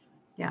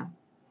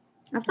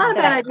 That's not a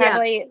bad idea.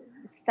 Probably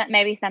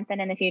maybe something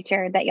in the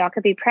future that y'all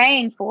could be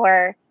praying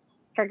for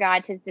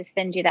God to just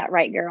send you that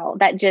right girl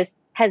that just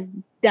has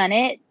done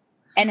it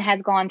and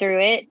has gone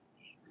through it,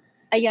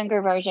 a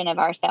younger version of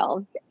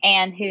ourselves,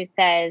 and who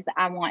says,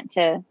 I want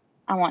to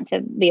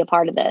be a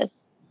part of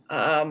this.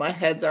 My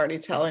head's already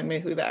telling me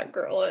who that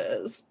girl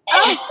is.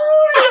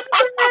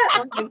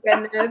 Oh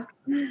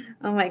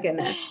my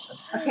goodness.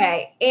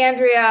 Okay,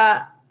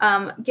 Andrea,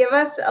 give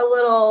us a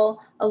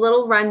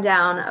little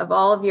rundown of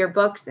all of your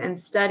books and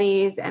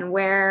studies and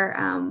where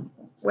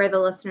the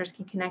listeners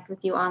can connect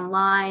with you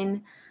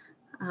online.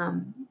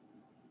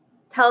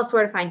 Tell us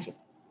where to find you.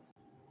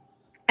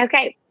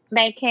 Okay.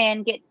 They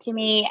can get to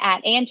me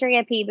at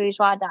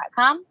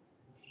AndreaPBourgeois.com.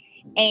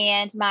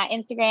 And my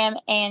Instagram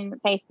and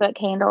Facebook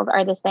handles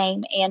are the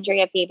same,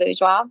 Andrea P.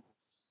 Bourgeois.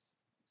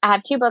 I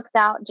have 2 books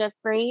out,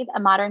 Just Breathe, A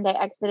Modern Day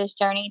Exodus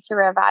Journey to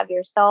Revive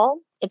Your Soul.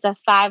 It's a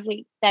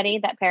 5-week study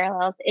that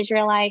parallels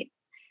Israelites'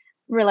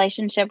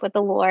 relationship with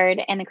the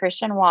Lord and the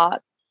Christian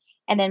walk.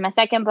 And then my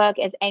second book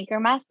is Anchor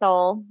My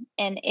Soul,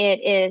 and it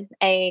is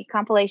a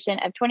compilation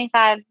of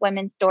 25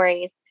 women's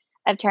stories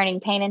of turning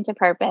pain into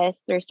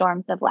purpose through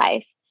storms of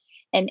life.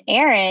 And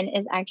Erin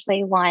is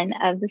actually one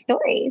of the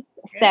stories.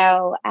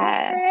 So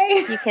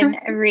you can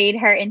read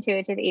her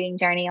intuitive eating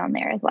journey on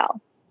there as well.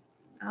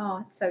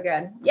 Oh, it's so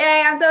good.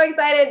 Yay, I'm so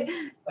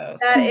excited.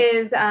 That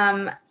is,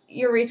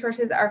 your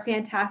resources are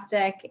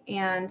fantastic.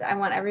 And I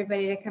want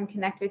everybody to come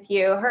connect with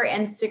you. Her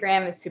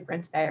Instagram is super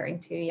inspiring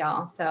too,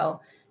 y'all. So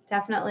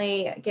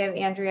definitely give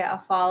Andrea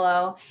a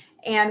follow.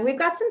 And we've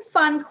got some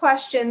fun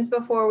questions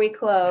before we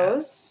close.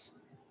 Yes.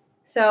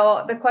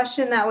 So the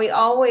question that we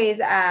always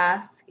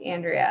ask,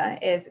 Andrea,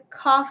 is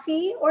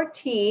coffee or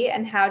tea,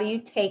 and how do you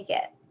take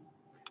it?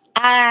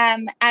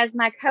 As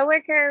my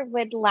coworker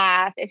would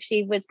laugh if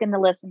she was going to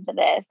listen to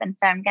this, and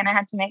so I'm going to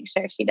have to make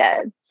sure she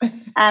does.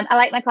 I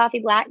like my coffee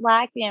black,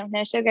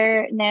 no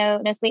sugar,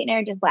 no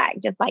sweetener, just black,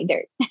 just like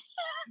dirt.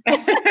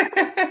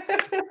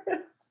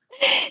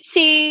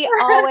 She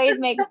always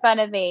makes fun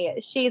of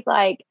me. She's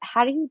like,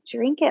 how do you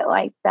drink it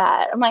like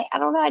that? I'm like, I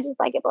don't know. I just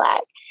like it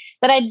black.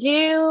 But I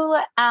do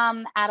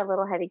add a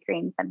little heavy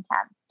cream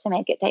sometimes to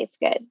make it taste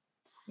good.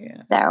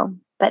 Yeah. So,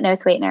 but no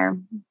sweetener,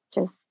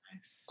 just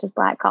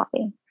black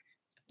coffee.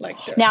 Like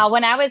dirt. Now,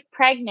 when I was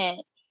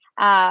pregnant,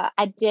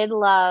 I did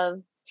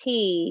love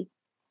tea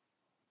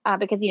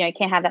because, you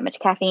can't have that much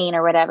caffeine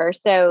or whatever.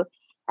 So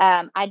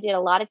I did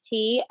a lot of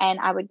tea, and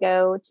I would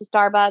go to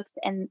Starbucks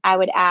and I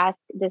would ask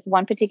this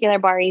one particular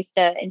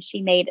barista, and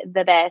she made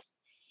the best.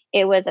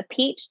 It was a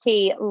peach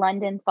tea,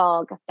 London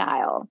fog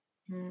style.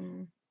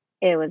 Mm.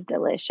 It was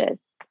delicious.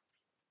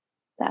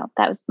 So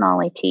that was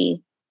Molly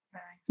tea.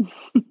 Nice.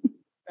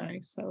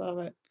 Nice. I love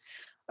it.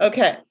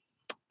 Okay.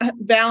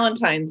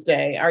 Valentine's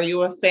Day. Are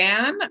you a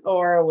fan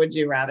or would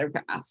you rather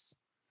pass?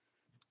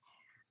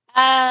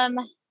 I'm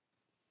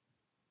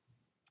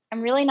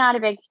really not a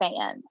big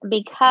fan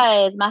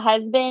because my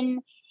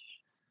husband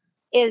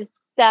is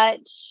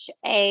such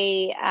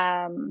a,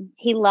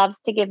 he loves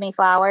to give me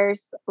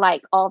flowers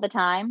like all the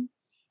time.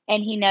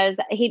 And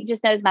he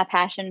just knows my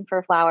passion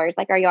for flowers.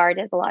 Like our yard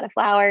has a lot of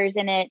flowers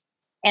in it.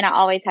 And I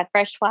always have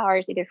fresh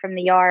flowers either from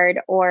the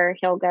yard or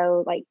he'll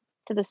go like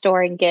to the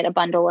store and get a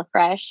bundle of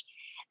fresh.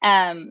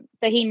 So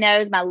he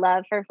knows my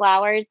love for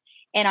flowers.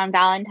 And on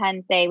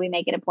Valentine's Day, we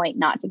make it a point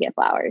not to get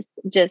flowers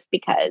just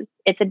because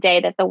it's a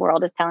day that the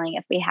world is telling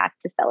us we have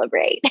to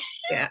celebrate.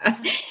 Yeah.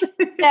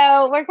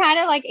 So we're kind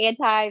of like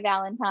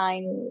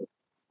Valentine's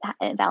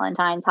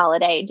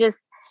holiday. Just,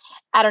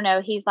 I don't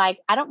know. He's like,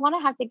 I don't want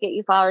to have to get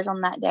you flowers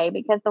on that day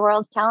because the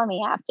world's telling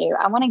me I have to.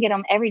 I want to get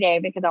them every day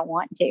because I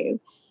want to.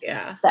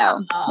 Yeah.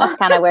 So that's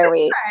kind of where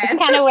we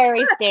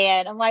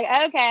stand. I'm like,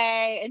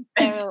 okay. And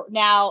so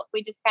now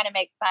we just kind of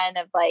make fun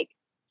of like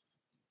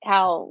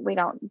how we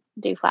don't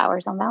do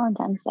flowers on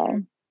Valentine's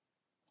Day.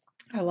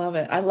 I love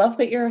it. I love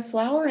that you're a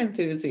flower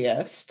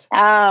enthusiast. Oh,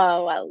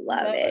 I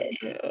love it.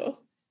 Too.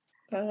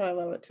 Oh, I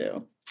love it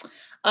too.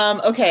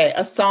 Okay.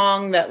 A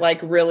song that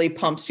like really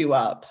pumps you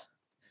up.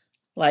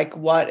 Like,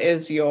 what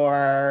is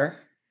your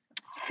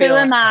Who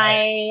Am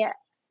I?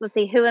 Let's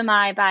see. Who Am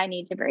I by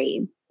Need to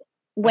Breathe.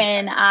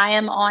 When I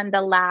am on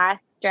the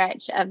last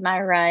stretch of my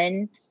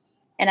run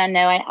and I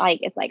know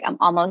I'm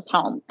almost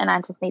home and I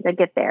just need to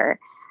get there,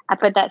 I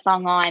put that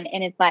song on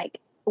and it's like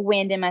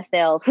wind in my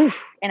sails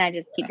and I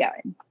just keep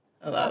going.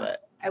 I love it.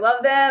 I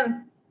love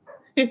them.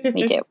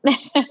 Me too.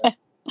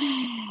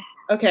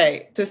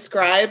 Okay.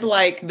 Describe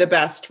like the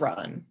best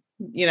run.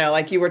 You know,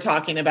 like you were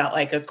talking about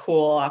like a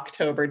cool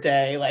October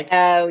day. Like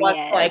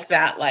what's like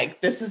that? Like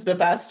this is the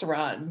best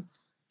run.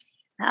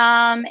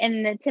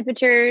 And the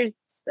temperature's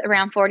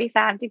around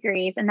 45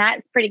 degrees and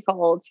that's pretty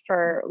cold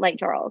for Lake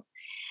Charles.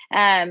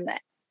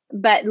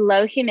 But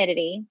low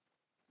humidity.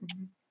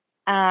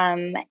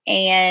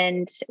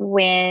 And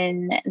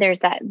when there's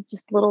that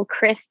just little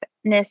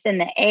crispness in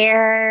the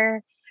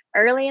air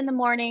early in the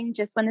morning,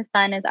 just when the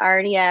sun is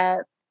already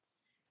up,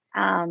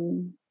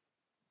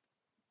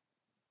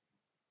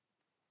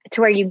 to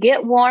where you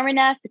get warm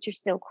enough, but you're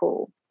still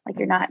cool. Like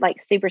you're not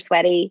like super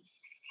sweaty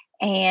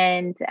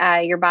and,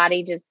 your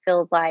body just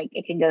feels like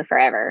it can go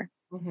forever.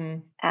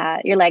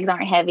 Your legs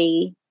aren't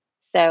heavy.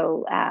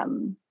 So, I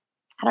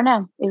don't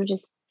know. It was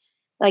just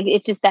like,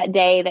 it's just that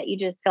day that you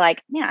just feel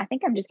like, man, I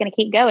think I'm just going to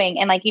keep going.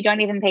 And like, you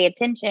don't even pay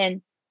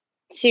attention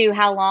to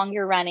how long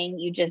you're running.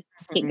 You just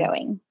keep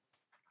going.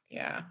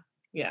 Yeah.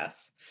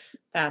 Yes.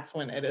 That's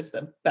when it is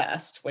the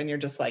best, when you're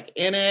just like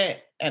in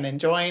it and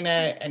enjoying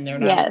it. And you're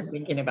not even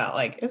thinking about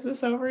like, is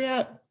this over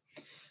yet?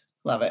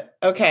 Love it.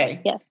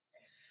 Okay. Yes.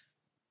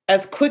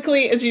 As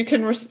quickly as you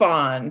can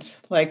respond,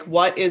 like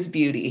what is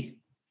beauty?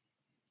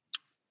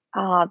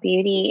 Oh,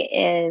 beauty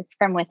is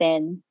from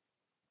within.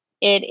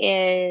 It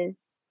is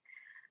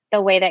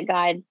the way that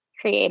God's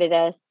created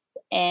us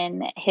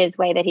and his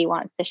way that he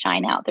wants to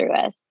shine out through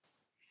us.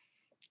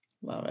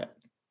 Love it.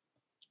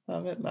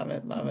 Love it. Love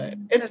it. Love it.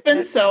 It's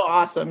been so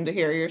awesome to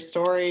hear your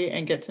story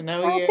and get to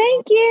know you.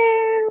 Thank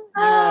you.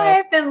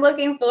 I've been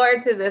looking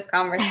forward to this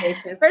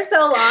conversation for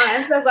so long.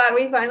 I'm so glad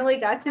we finally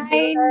got to do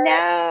it.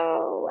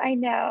 I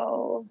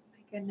know.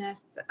 My goodness.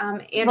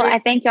 Andrea, well, I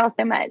thank y'all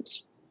so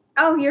much.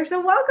 Oh, you're so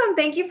welcome.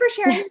 Thank you for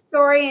sharing your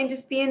story and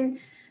just being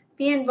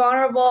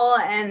vulnerable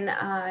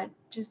and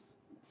just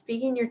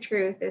speaking your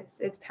truth.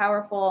 It's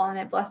powerful and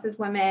it blesses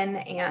women.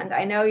 And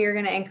I know you're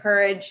going to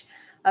encourage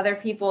other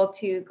people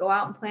to go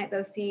out and plant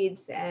those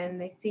seeds,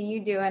 and they see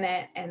you doing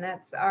it, and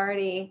that's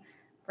already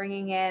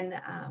bringing in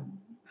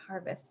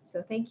harvest.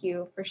 So thank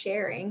you for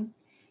sharing.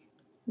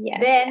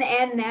 Then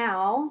and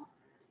now.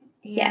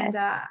 And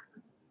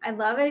I'd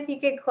love it if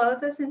you could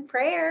close us in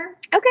prayer.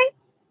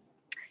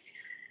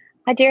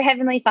 Okay. Dear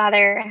Heavenly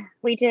Father,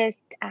 we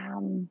just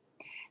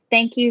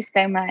thank you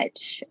so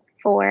much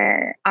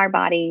for our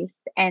bodies,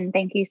 and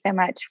thank you so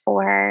much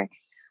for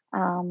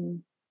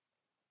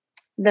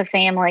the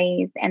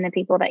families and the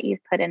people that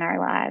you've put in our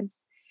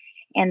lives,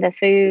 and the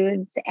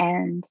foods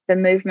and the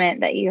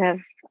movement that you have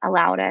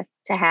allowed us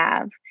to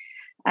have.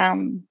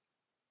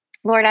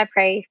 Lord, I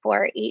pray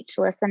for each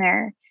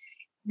listener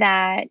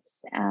that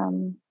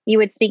you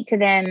would speak to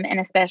them in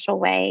a special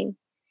way,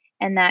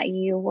 and that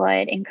you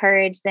would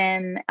encourage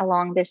them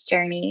along this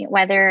journey,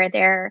 whether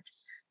they're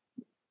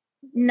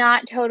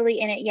not totally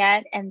in it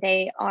yet and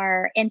they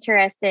are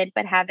interested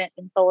but haven't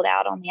been sold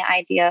out on the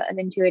idea of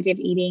intuitive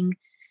eating,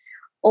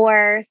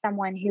 or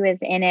someone who is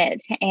in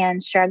it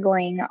and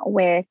struggling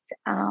with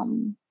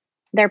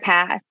their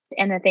past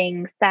and the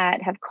things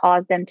that have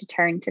caused them to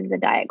turn to the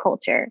diet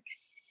culture,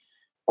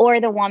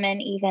 or the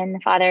woman, even,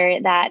 Father,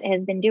 that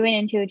has been doing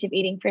intuitive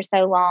eating for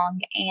so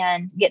long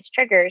and gets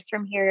triggers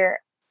from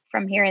here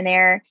and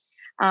there,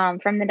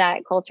 from the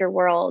diet culture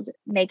world,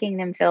 making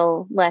them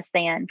feel less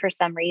than for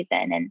some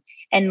reason,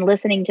 and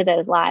listening to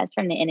those lies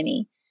from the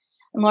enemy.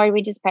 And Lord,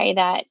 we just pray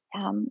that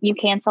you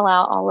cancel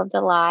out all of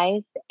the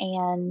lies,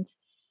 and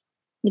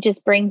you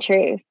just bring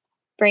truth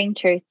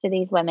to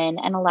these women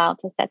and allow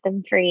to set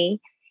them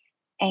free.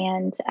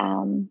 And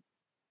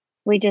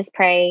we just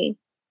pray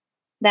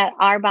that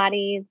our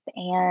bodies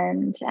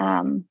and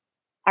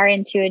our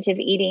intuitive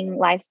eating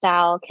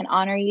lifestyle can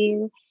honor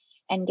you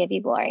and give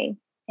you glory.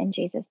 In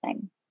Jesus'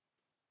 name.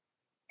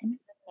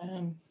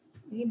 Amen.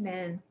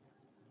 Amen.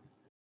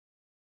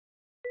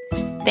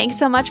 Thanks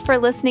so much for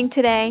listening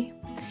today.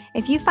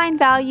 If you find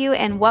value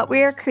in what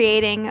we are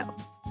creating,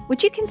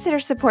 would you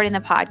consider supporting the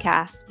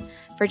podcast?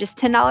 For just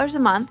 $10 a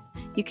month,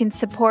 you can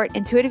support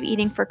intuitive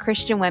eating for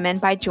Christian women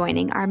by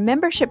joining our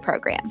membership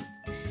program.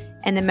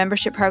 In the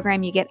membership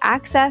program, you get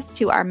access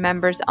to our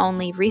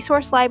members-only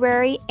resource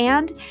library,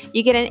 and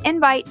you get an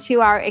invite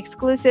to our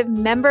exclusive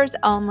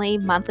members-only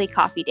monthly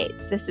coffee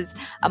dates. This is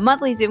a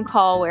monthly Zoom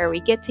call where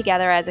we get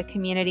together as a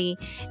community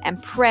and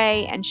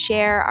pray and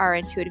share our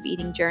intuitive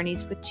eating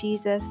journeys with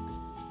Jesus.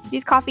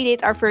 These coffee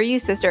dates are for you,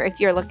 sister, if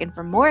you're looking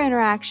for more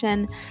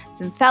interaction,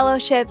 some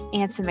fellowship,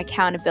 and some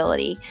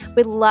accountability.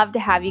 We'd love to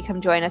have you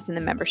come join us in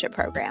the membership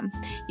program.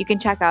 You can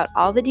check out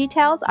all the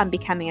details on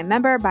becoming a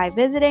member by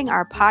visiting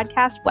our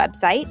podcast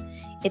website.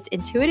 It's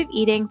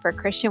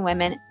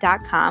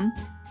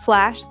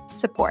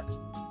intuitiveeatingforchristianwomen.com/support.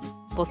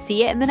 We'll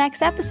see you in the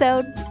next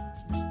episode.